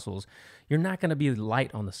into your muscles, you're not going to be light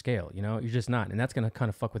on the scale, you're just not. And that's going to kind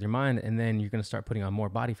of fuck with your mind, and then you're going to start putting on more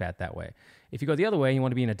body fat that way. If you go the other way, you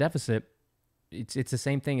want to be in a deficit, it's the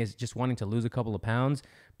same thing as just wanting to lose a couple of pounds,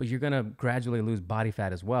 but you're going to gradually lose body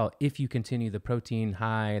fat as well if you continue the protein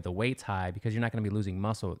high, the weights high, because you're not going to be losing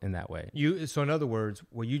muscle in that way. So in other words,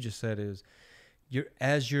 what you just said is,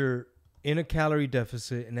 as you're in a calorie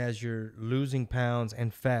deficit and as you're losing pounds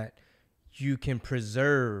and fat, you can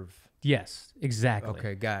preserve. Yes, exactly.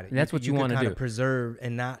 Okay, got it. And that's what you want to do. Preserve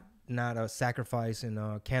and not sacrifice and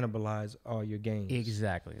cannibalize all your gains.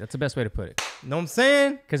 Exactly. That's the best way to put it. Know what I'm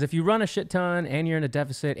saying? Because if you run a shit ton and you're in a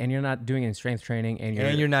deficit and you're not doing any strength training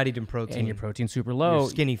and you're not eating protein and your protein's super low, you're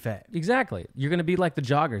skinny fat. Exactly. You're going to be like the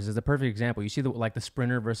joggers. Is a perfect example. You see the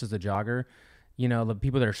sprinter versus the jogger. The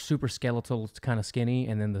people that are super skeletal, kind of skinny,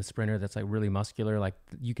 and then the sprinter that's like really muscular. Like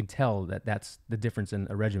you can tell that's the difference in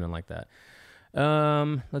a regimen like that.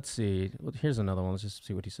 Let's see. Here's another one. Let's just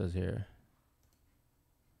see what he says here.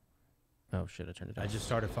 Oh shit! I turned it down. I just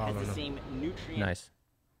started following Has the him. same nutrient. Nice.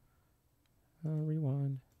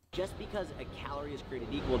 Rewind. Just because a calorie is created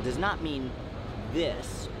equal does not mean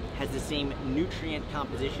this has the same nutrient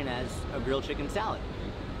composition as a grilled chicken salad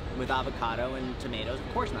with avocado and tomatoes.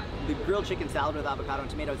 Of course not. The grilled chicken salad with avocado and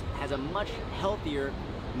tomatoes has a much healthier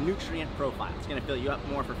nutrient profile. It's going to fill you up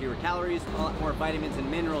more for fewer calories, a lot more vitamins and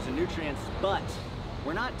minerals and nutrients, but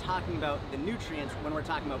we're not talking about the nutrients when we're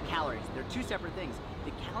talking about calories. They're two separate things.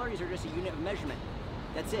 The calories are just a unit of measurement.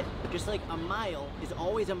 That's it. Just like a mile is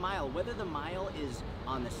always a mile, whether the mile is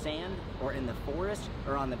on the sand or in the forest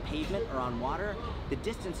or on the pavement or on water, the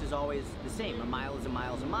distance is always the same. A mile is a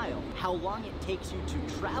mile is a mile. How long it takes you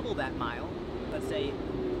to travel that mile, let's say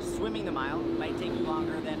swimming the mile, might take you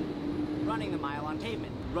longer than running the mile on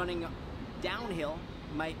pavement. Running downhill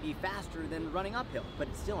might be faster than running uphill, but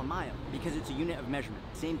it's still a mile because it's a unit of measurement.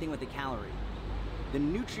 Same thing with the calorie. The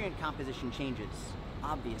nutrient composition changes,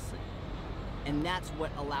 obviously. And that's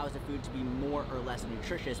what allows the food to be more or less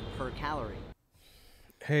nutritious per calorie.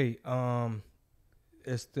 Hey,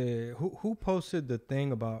 it's the who posted the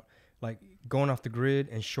thing about like going off the grid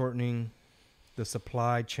and shortening the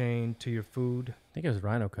supply chain to your food? I think it was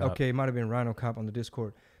Rhino Cop. Okay, it might have been Rhino Cop on the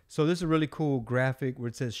Discord. So this is a really cool graphic where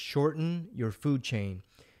it says shorten your food chain,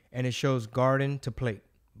 and it shows garden to plate.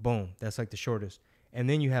 Boom, that's like the shortest. And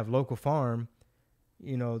then you have local farm,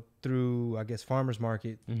 you know, through I guess farmers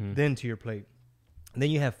market, then to your plate. And then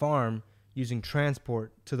you have farm using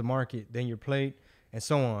transport to the market, then your plate, and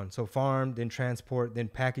so on. So farm, then transport, then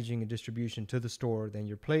packaging and distribution to the store, then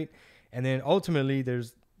your plate. And then ultimately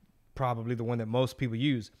there's probably the one that most people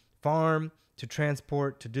use, farm to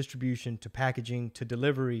transport to distribution to packaging to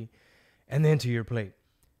delivery, and then to your plate.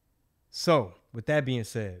 So with that being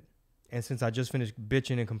said, and since I just finished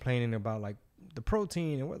bitching and complaining about like the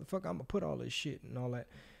protein and where the fuck I'm gonna put all this shit and all that,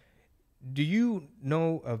 do you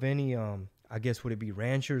know of any I guess would it be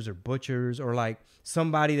ranchers or butchers or like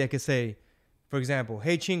somebody that could say, for example,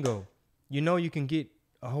 hey Chingo, you know you can get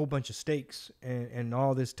a whole bunch of steaks and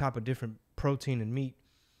all this type of different protein and meat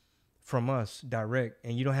from us direct,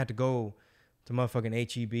 and you don't have to go to motherfucking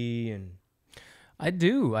HEB and... I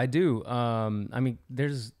do. I mean,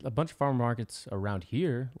 there's a bunch of farm markets around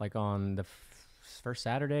here, like on the first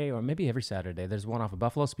Saturday or maybe every Saturday. There's one off of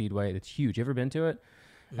Buffalo Speedway that's huge. You ever been to it?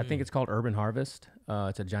 I think it's called Urban Harvest.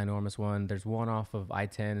 It's a ginormous one. There's one off of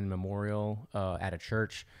I-10 and Memorial at a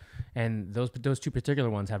church. And those two particular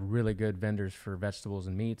ones have really good vendors for vegetables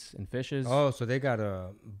and meats and fishes. Oh, so they got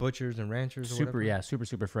butchers and ranchers or super, whatever? yeah,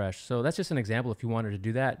 super fresh. So that's just an example if you wanted to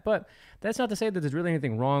do that. But that's not to say that there's really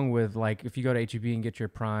anything wrong with, like, if you go to HEB and get your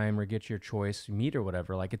prime or get your choice meat or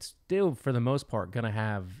whatever, like, it's still, for the most part, going to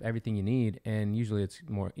have everything you need. And usually it's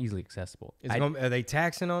more easily accessible. Are they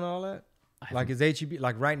taxing on all that? Like, is HEB,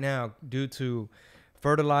 like right now, due to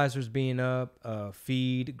fertilizers being up,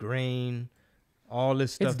 feed, grain, all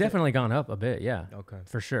this stuff? It's definitely gone up a bit, yeah. Okay.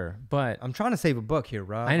 For sure. But I'm trying to save a buck here,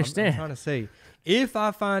 Rob. I understand. I'm trying to say, if I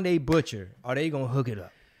find a butcher, are they going to hook it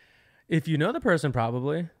up? if you know the person,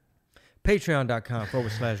 probably.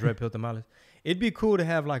 Patreon.com/Red Pill Tamales. It'd be cool to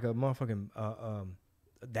have like a motherfucking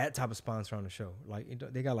that type of sponsor on the show. Like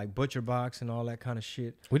they got like Butcher Box and all that kind of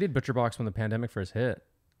shit. We did Butcher Box when the pandemic first hit.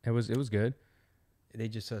 It was good. They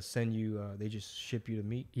just send you. They just ship you the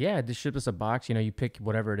meat. Yeah, they ship us a box. You know, you pick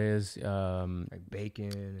whatever it is. Like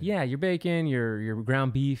bacon. Yeah, your bacon, your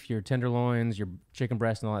ground beef, your tenderloins, your chicken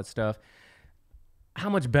breast, and all that stuff. How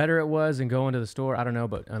much better it was than going to the store, I don't know.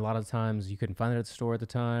 But a lot of times you couldn't find it at the store at the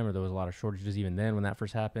time, or there was a lot of shortages even then when that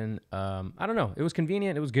first happened. I don't know. It was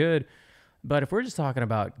convenient. It was good. But if we're just talking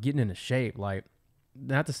about getting into shape, like,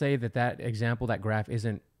 not to say that example, that graph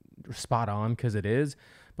isn't spot on, because it is.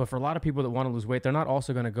 But for a lot of people that want to lose weight, they're not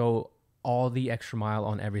also going to go all the extra mile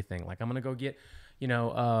on everything. Like, I'm going to go get,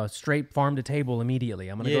 straight farm to table immediately.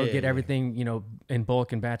 I'm going to go get everything, in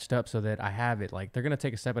bulk and batched up so that I have it. Like, they're going to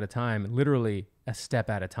take a step at a time, literally a step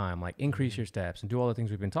at a time. Like, increase your steps and do all the things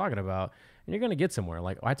we've been talking about, and you're going to get somewhere.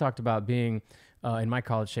 Like, I talked about being in my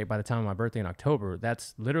college shape by the time of my birthday in October.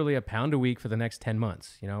 That's literally a pound a week for the next 10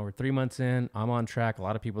 months. We're 3 months in. I'm on track. A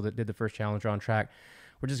lot of people that did the first challenge are on track.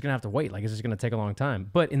 We're just going to have to wait. Like, it's just going to take a long time.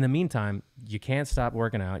 But in the meantime, you can't stop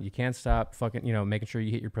working out. You can't stop fucking, making sure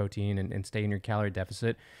you hit your protein and stay in your calorie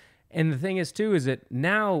deficit. And the thing is, too, is that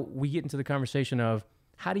now we get into the conversation of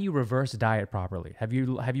how do you reverse diet properly? Have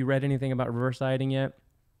you read anything about reverse dieting yet?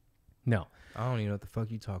 No. I don't even know what the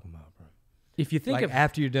fuck you talking about, bro. If you think like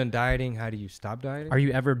after you're done dieting, how do you stop dieting? Are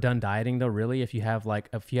you ever done dieting though? Really? If you have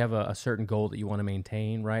a certain goal that you want to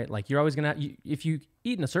maintain, right? Like, you're always gonna if you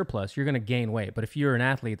eat in a surplus, you're gonna gain weight. But if you're an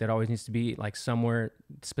athlete, that always needs to be like somewhere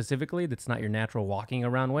specifically that's not your natural walking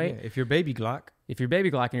around weight. Yeah, if you're baby Glock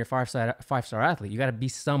and you're a five-star athlete, you got to be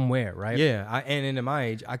somewhere, right? Yeah, and in my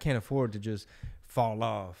age, I can't afford to just fall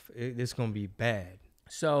off. It's gonna be bad.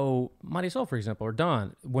 So Marisol, for example, or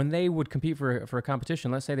Don, when they would compete for a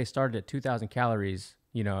competition, let's say they started at 2,000 calories,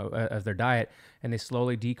 as their diet, and they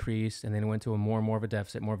slowly decreased, and then went to more and more of a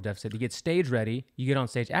deficit. You get stage ready. You get on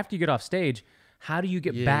stage. After you get off stage, how do you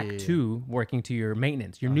get back to working to your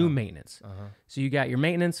maintenance, your new maintenance? So you got your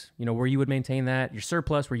maintenance, where you would maintain that, your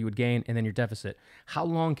surplus where you would gain, and then your deficit. How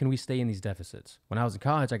long can we stay in these deficits? When I was in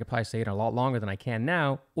college, I could probably stay in a lot longer than I can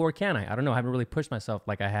now, or can I? I don't know. I haven't really pushed myself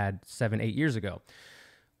like I had 7-8 years ago.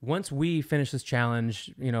 Once we finish this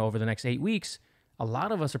challenge, over the next 8 weeks, a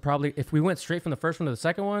lot of us are probably, if we went straight from the first one to the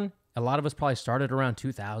second one, A lot of us probably started around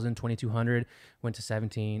 2000, 2200, went to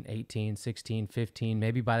 17, 18, 16, 15.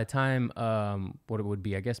 Maybe by the time, what it would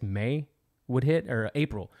be, I guess May would hit or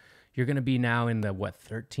April, you're going to be now in the,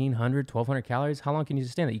 1,300, 1,200 calories. How long can you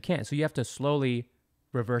sustain that? You can't. So you have to slowly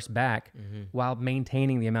reverse back while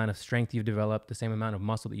maintaining the amount of strength you've developed, the same amount of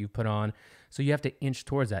muscle that you've put on. So you have to inch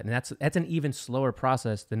towards that. And that's an even slower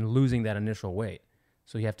process than losing that initial weight.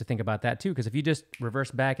 So you have to think about that too, because if you just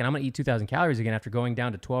reverse back and I'm going to eat 2,000 calories again after going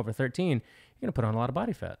down to 12 or 13, you're going to put on a lot of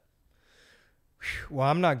body fat. Well,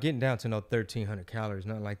 I'm not getting down to no 1,300 calories,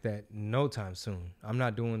 nothing like that, no time soon. I'm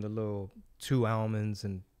not doing the little 2 almonds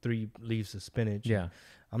and 3 leaves of spinach. Yeah.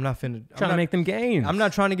 I'm not finna Trying to make them gains. I'm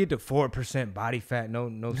not trying to get to 4% body fat,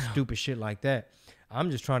 no stupid shit like that. I'm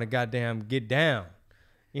just trying to goddamn get down.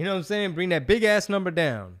 You know what I'm saying? Bring that big ass number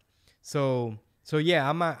down. So yeah,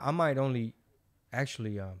 I might only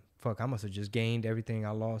actually I must have just gained everything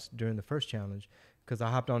I lost during the first challenge because I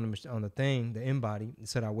hopped on the thing, the InBody, and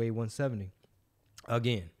said I weighed 170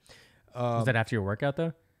 again. Was that after your workout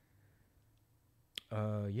though?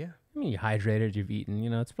 Yeah. I mean, you hydrated, you've eaten,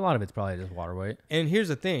 a lot of it's probably just water weight. And here's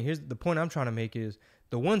the thing. Here's the point I'm trying to make is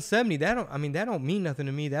the 170, that don't mean nothing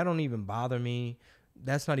to me. That don't even bother me.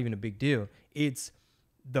 That's not even a big deal. It's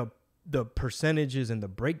the percentages and the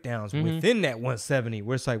breakdowns within that 170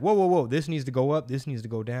 where it's like, whoa, this needs to go up, this needs to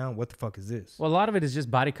go down. What the fuck is this? Well, a lot of it is just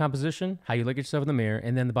body composition, how you look at yourself in the mirror,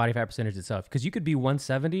 and then the body fat percentage itself. Because you could be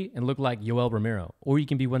 170 and look like Yoel Romero, or you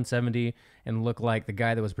can be 170 and look like the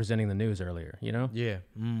guy that was presenting the news earlier, Yeah.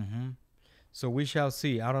 So we shall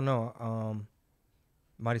see. I don't know.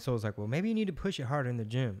 Mighty Soul was like, well, maybe you need to push it harder in the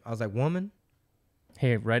gym. I was like, woman?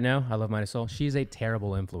 Hey, right now, I love Mighty Soul. She's a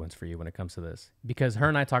terrible influence for you when it comes to this. Because her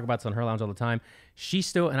and I talk about this on her lounge all the time. She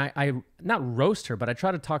still, and I not roast her, but I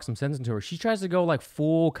try to talk some sense into her. She tries to go like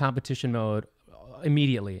full competition mode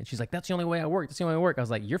immediately. And she's like, that's the only way I work. That's the only way I work. I was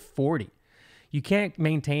like, you're 40. You can't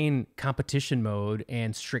maintain competition mode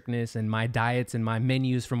and strictness and my diets and my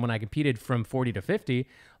menus from when I competed from 40 to 50.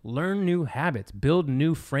 Learn new habits, build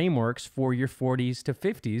new frameworks for your 40s to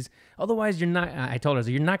 50s. Otherwise, you're not, I told her,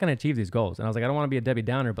 you're not going to achieve these goals. And I was like, I don't want to be a Debbie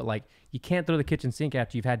Downer, but like, you can't throw the kitchen sink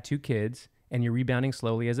after you've had 2 kids and you're rebounding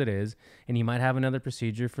slowly as it is. And you might have another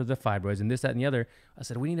procedure for the fibroids and this, that, and the other. I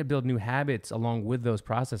said, we need to build new habits along with those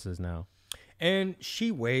processes now. And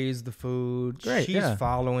she weighs the food. Great, She's yeah.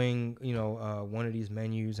 following, one of these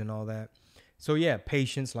menus and all that. So yeah,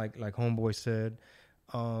 patience, like homeboy said.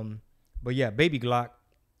 But yeah, baby Glock.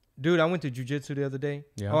 Dude, I went to jiu-jitsu the other day.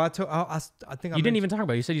 Yeah. Oh, I think You didn't even talk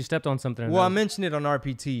about it. You said you stepped on something. Well, I mentioned it on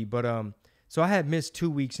RPT, but so I had missed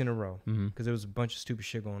 2 weeks in a row because there was a bunch of stupid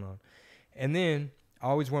shit going on. And then I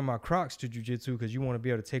always wear my Crocs to jiu-jitsu because you want to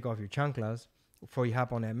be able to take off your chanclas before you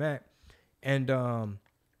hop on that mat. And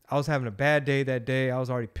I was having a bad day that day. I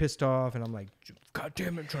was already pissed off, and I'm like, God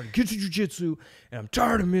damn it, I'm trying to get to jiu-jitsu, and I'm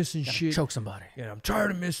tired of missing shit. Choke somebody. And I'm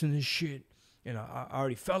tired of missing this shit. And I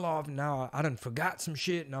already fell off, and now I done forgot some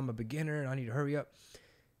shit, and I'm a beginner, and I need to hurry up.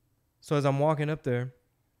 So as I'm walking up there,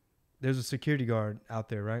 there's a security guard out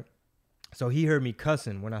there, right? So he heard me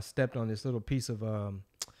cussing when I stepped on this little piece of,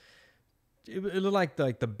 it looked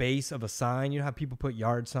like the base of a sign. You know how people put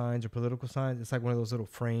yard signs or political signs? It's like one of those little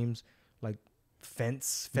frames, like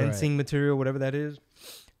fencing material, whatever that is.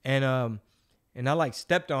 And I like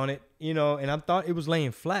stepped on it, and I thought it was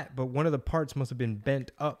laying flat, but one of the parts must have been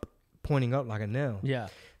bent up, pointing up like a nail. Yeah.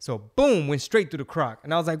 So boom, went straight through the Croc.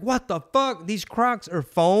 And I was like, what the fuck? These Crocs are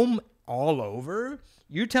foam all over?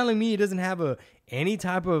 You're telling me it doesn't have any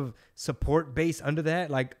type of support base under that?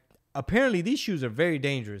 Like, apparently these shoes are very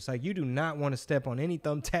dangerous. Like, you do not want to step on any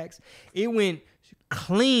thumbtacks. It went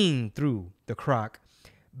clean through the Croc.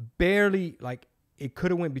 Barely, like, it could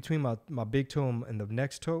have went between my big toe and the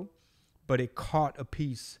next toe, but it caught a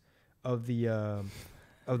piece of the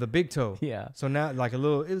big toe. Yeah. So now, like,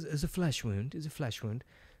 it's a flesh wound. It's a flesh wound.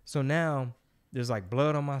 So now there's like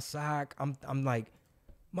blood on my sock. I'm like,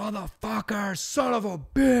 motherfucker, son of a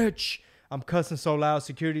bitch. I'm cussing so loud.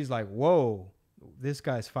 Security's like, whoa, this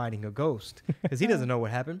guy's fighting a ghost because he doesn't know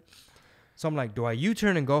what happened. So I'm like, do I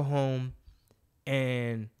U-turn and go home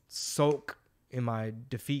and soak in my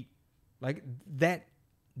defeat? Like, that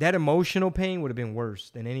emotional pain would have been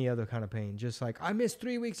worse than any other kind of pain. Just like, I missed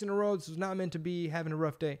 3 weeks in a row. This was not meant to be, having a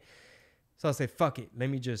rough day. So I say, fuck it. Let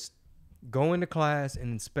me just go into class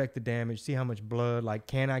and inspect the damage, see how much blood, like,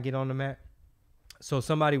 can I get on the mat? So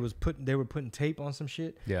somebody they were putting tape on some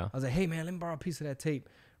shit. Yeah. I was like, hey man, let me borrow a piece of that tape.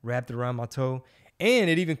 Wrapped it around my toe. And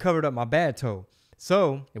it even covered up my bad toe.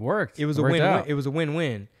 So it worked. It was a win-win. It was a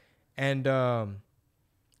win-win. And I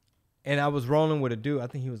was rolling with a dude. I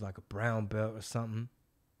think he was like a brown belt or something.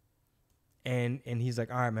 And he's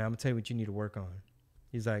like, all right, man, I'm gonna tell you what you need to work on.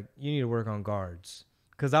 He's like, you need to work on guards.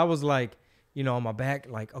 Because I was like, you know, on my back,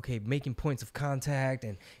 like, okay, making points of contact.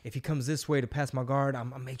 And if he comes this way to pass my guard,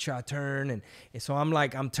 I'm make sure I turn. And so I'm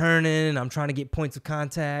like, I'm turning and I'm trying to get points of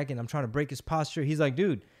contact and I'm trying to break his posture. He's like,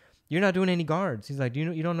 dude, you're not doing any guards. He's like,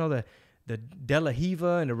 you don't know the De La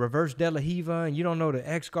Hiva and the reverse De La Hiva, and you don't know the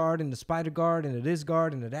X guard and the spider guard and the this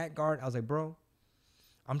guard and the that guard. I was like, bro,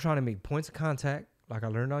 I'm trying to make points of contact like I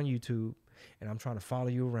learned on YouTube, and I'm trying to follow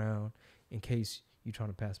you around in case you're trying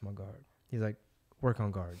to pass my guard. He's like, work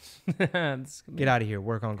on guards. Get out of here.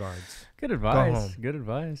 Work on guards. Good advice. Go home. Good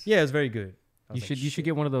advice. Yeah, it's very good. You should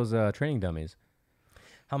get one of those training dummies.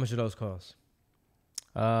 How much do those cost?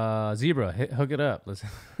 Zebra, hook it up. Let's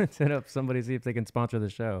hit up somebody, see if they can sponsor the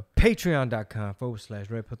show.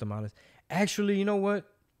 Patreon.com/Red Pill Tamales. Actually, you know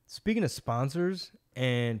what? Speaking of sponsors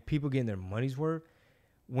and people getting their money's worth,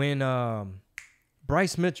 when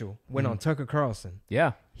Bryce Mitchell went on Tucker Carlson,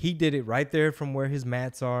 yeah, he did it right there from where his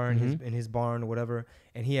mats are in his barn or whatever,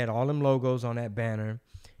 and he had all them logos on that banner,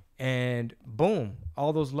 and boom,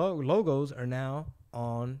 all those logos are now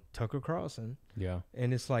on Tucker Carlson. Yeah,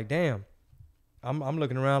 and it's like, damn. I'm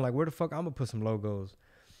looking around like, where the fuck I'm gonna put some logos?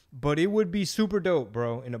 But it would be super dope,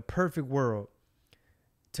 bro, in a perfect world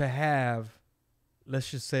to have, let's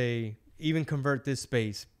just say, even convert this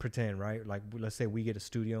space, pretend, right? Like, let's say we get a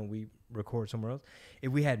studio and we record somewhere else.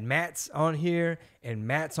 If we had mats on here and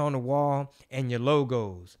mats on the wall and your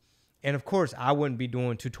logos. And of course, I wouldn't be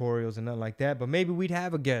doing tutorials and nothing like that, but maybe we'd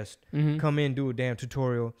have a guest come in, do a damn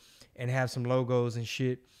tutorial and have some logos and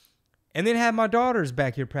shit. And then have my daughters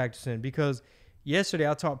back here practicing, because yesterday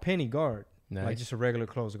I taught Penny guard, like just a regular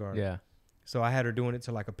closed guard. Yeah. So I had her doing it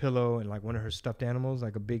to like a pillow and like one of her stuffed animals,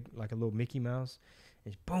 like a little Mickey Mouse.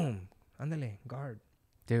 And boom, andale, guard.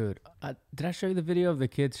 Dude, did I show you the video of the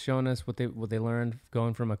kids showing us what they learned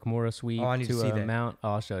going from a Kimura sweep to a mount?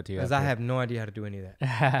 Oh, I'll show it to you. Because I have no idea how to do any of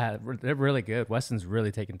that. They're really good. Weston's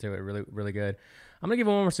really taken to it. Really, really good. I'm going to give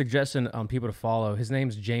one more suggestion on people to follow. His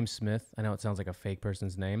name's James Smith. I know it sounds like a fake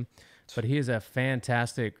person's name, but he is a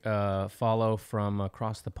fantastic follow from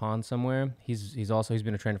across the pond somewhere. He's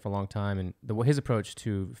been a trainer for a long time, and his approach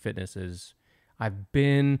to fitness is, I've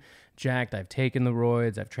been jacked, I've taken the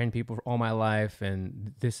roids, I've trained people for all my life,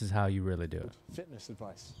 and this is how you really do it. Fitness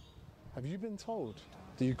advice. Have you been told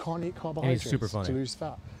that you can't eat carbohydrates to lose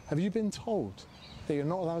fat? Have you been told that you're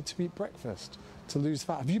not allowed to eat breakfast to lose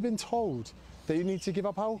fat? Have you been told that you need to give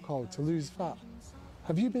up alcohol to lose fat?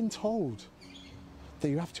 Have you been told that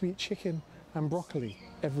you have to eat chicken and broccoli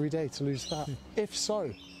every day to lose fat? If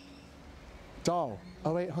so, dial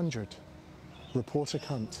 0800, report a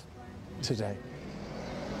cunt today.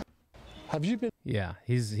 Have you been? Yeah,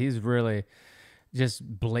 he's really just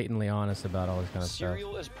blatantly honest about all this kind of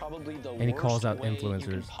Cereal stuff. Is probably the and he calls out influencers.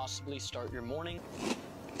 You can possibly start your morning.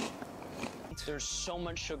 There's so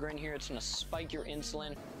much sugar in here, it's gonna spike your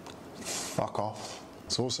insulin. Fuck off.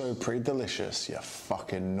 It's also pretty delicious, you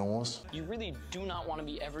fucking nose. You really do not want to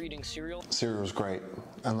be ever eating cereal. Cereal's great,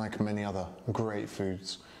 and like many other great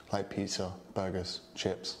foods, like pizza, burgers,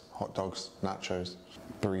 chips, hot dogs, nachos,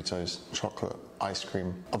 burritos, chocolate, ice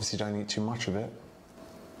cream. Obviously don't eat too much of it,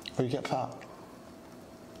 or you get fat.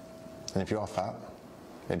 And if you are fat,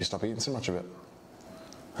 maybe stop eating so much of it.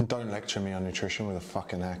 And don't lecture me on nutrition with a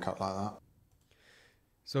fucking haircut like that.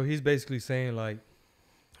 So he's basically saying, like,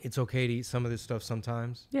 it's okay to eat some of this stuff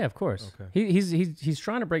sometimes? Yeah, of course. Okay. He's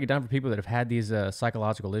trying to break it down for people that have had these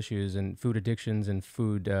psychological issues and food addictions and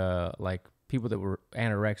food, like people that were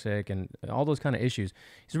anorexic and all those kind of issues.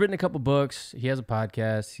 He's written a couple books. He has a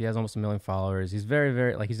podcast. He has almost 1 million followers. He's very,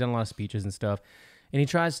 very, like, he's done a lot of speeches and stuff. And he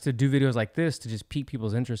tries to do videos like this to just pique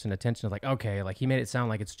people's interest and attention of like, okay, like he made it sound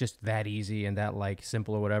like it's just that easy and that like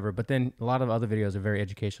simple or whatever. But then a lot of other videos are very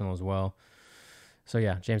educational as well. So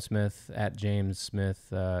yeah, James Smith at James Smith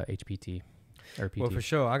HPT or PT. Well, for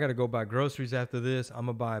sure. I got to go buy groceries after this. I'm going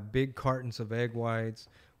to buy big cartons of egg whites.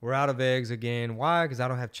 We're out of eggs again. Why? Because I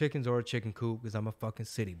don't have chickens or a chicken coop because I'm a fucking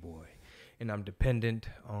city boy. And I'm dependent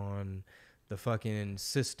on the fucking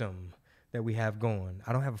system that we have going.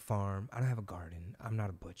 I don't have a farm. I don't have a garden. I'm not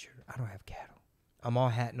a butcher. I don't have cattle. I'm all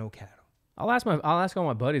hat, no cattle. I'll ask all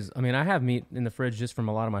my buddies. I mean, I have meat in the fridge just from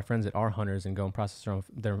a lot of my friends that are hunters and go and process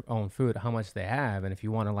their own food, how much they have. And if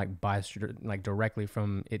you want to like buy like directly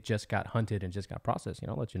from it just got hunted and just got processed,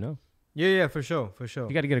 I'll let you know. Yeah, for sure.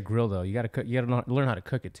 You got to get a grill though. You got to cook. You got to learn how to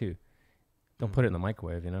cook it too. Don't put it in the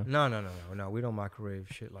microwave, No. We don't microwave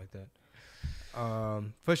shit like that.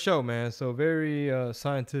 For sure, man. So very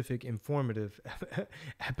scientific, informative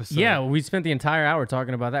episode. Yeah, well, we spent the entire hour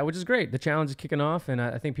talking about that, which is great. The challenge is kicking off, and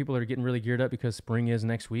I think people are getting really geared up because spring is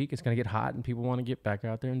next week. It's going to get hot, and people want to get back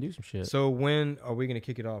out there and do some shit. So when are we going to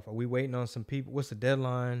kick it off? Are we waiting on some people? What's the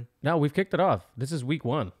deadline? No, we've kicked it off. This is week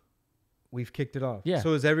 1. We've kicked it off. Yeah.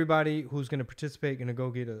 So is everybody who's going to participate going to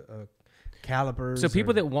go get a calipers? So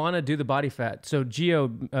people that want to do the body fat. So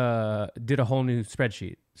Gio did a whole new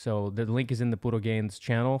spreadsheet. So the link is in the Puro Gains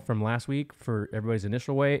channel from last week for everybody's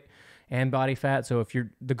initial weight and body fat. So if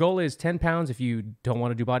the goal is 10 pounds, if you don't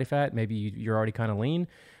want to do body fat, maybe you're already kind of lean.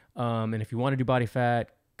 And if you want to do body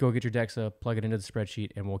fat, go get your DEXA, plug it into the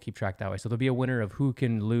spreadsheet, and we'll keep track that way. So there'll be a winner of who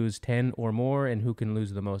can lose 10 or more and who can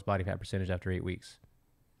lose the most body fat percentage after 8 weeks.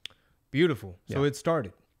 Beautiful. Yeah. So it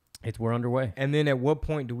started. We're underway. And then at what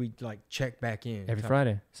point do we like check back in? Every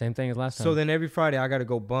Friday. Same thing as last time. So then every Friday I got to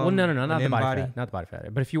go bum. Well, no, not the body body fat. Not the body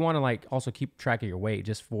fat. But if you want to like also keep track of your weight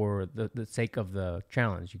just for the sake of the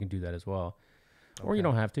challenge, you can do that as well. Or you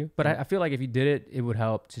don't have to. But I feel like if you did it, it would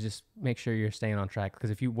help to just make sure you're staying on track.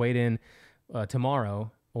 Because if you weighed in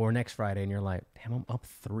tomorrow or next Friday and you're like, damn, I'm up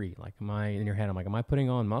 3. Like, am I putting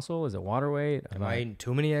on muscle? Is it water weight? Am I eating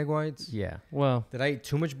too many egg whites? Yeah. Well. Did I eat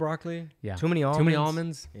too much broccoli? Yeah. Too many almonds? Too many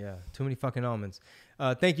almonds? Yeah. Too many fucking almonds.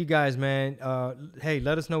 Thank you guys, man. Hey,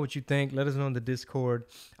 let us know what you think. Let us know in the Discord,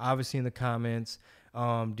 obviously in the comments.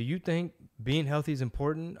 Do you think being healthy is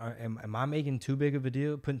important? Or am I making too big of a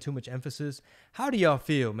deal, putting too much emphasis? How do y'all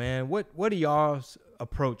feel, man? What are y'all's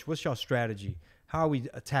approach? What's y'all strategy? How are we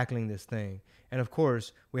tackling this thing? And of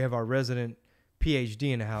course, we have our resident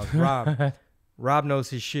PhD in the house, Rob. Rob knows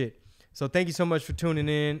his shit. So thank you so much for tuning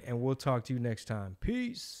in, and we'll talk to you next time.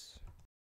 Peace.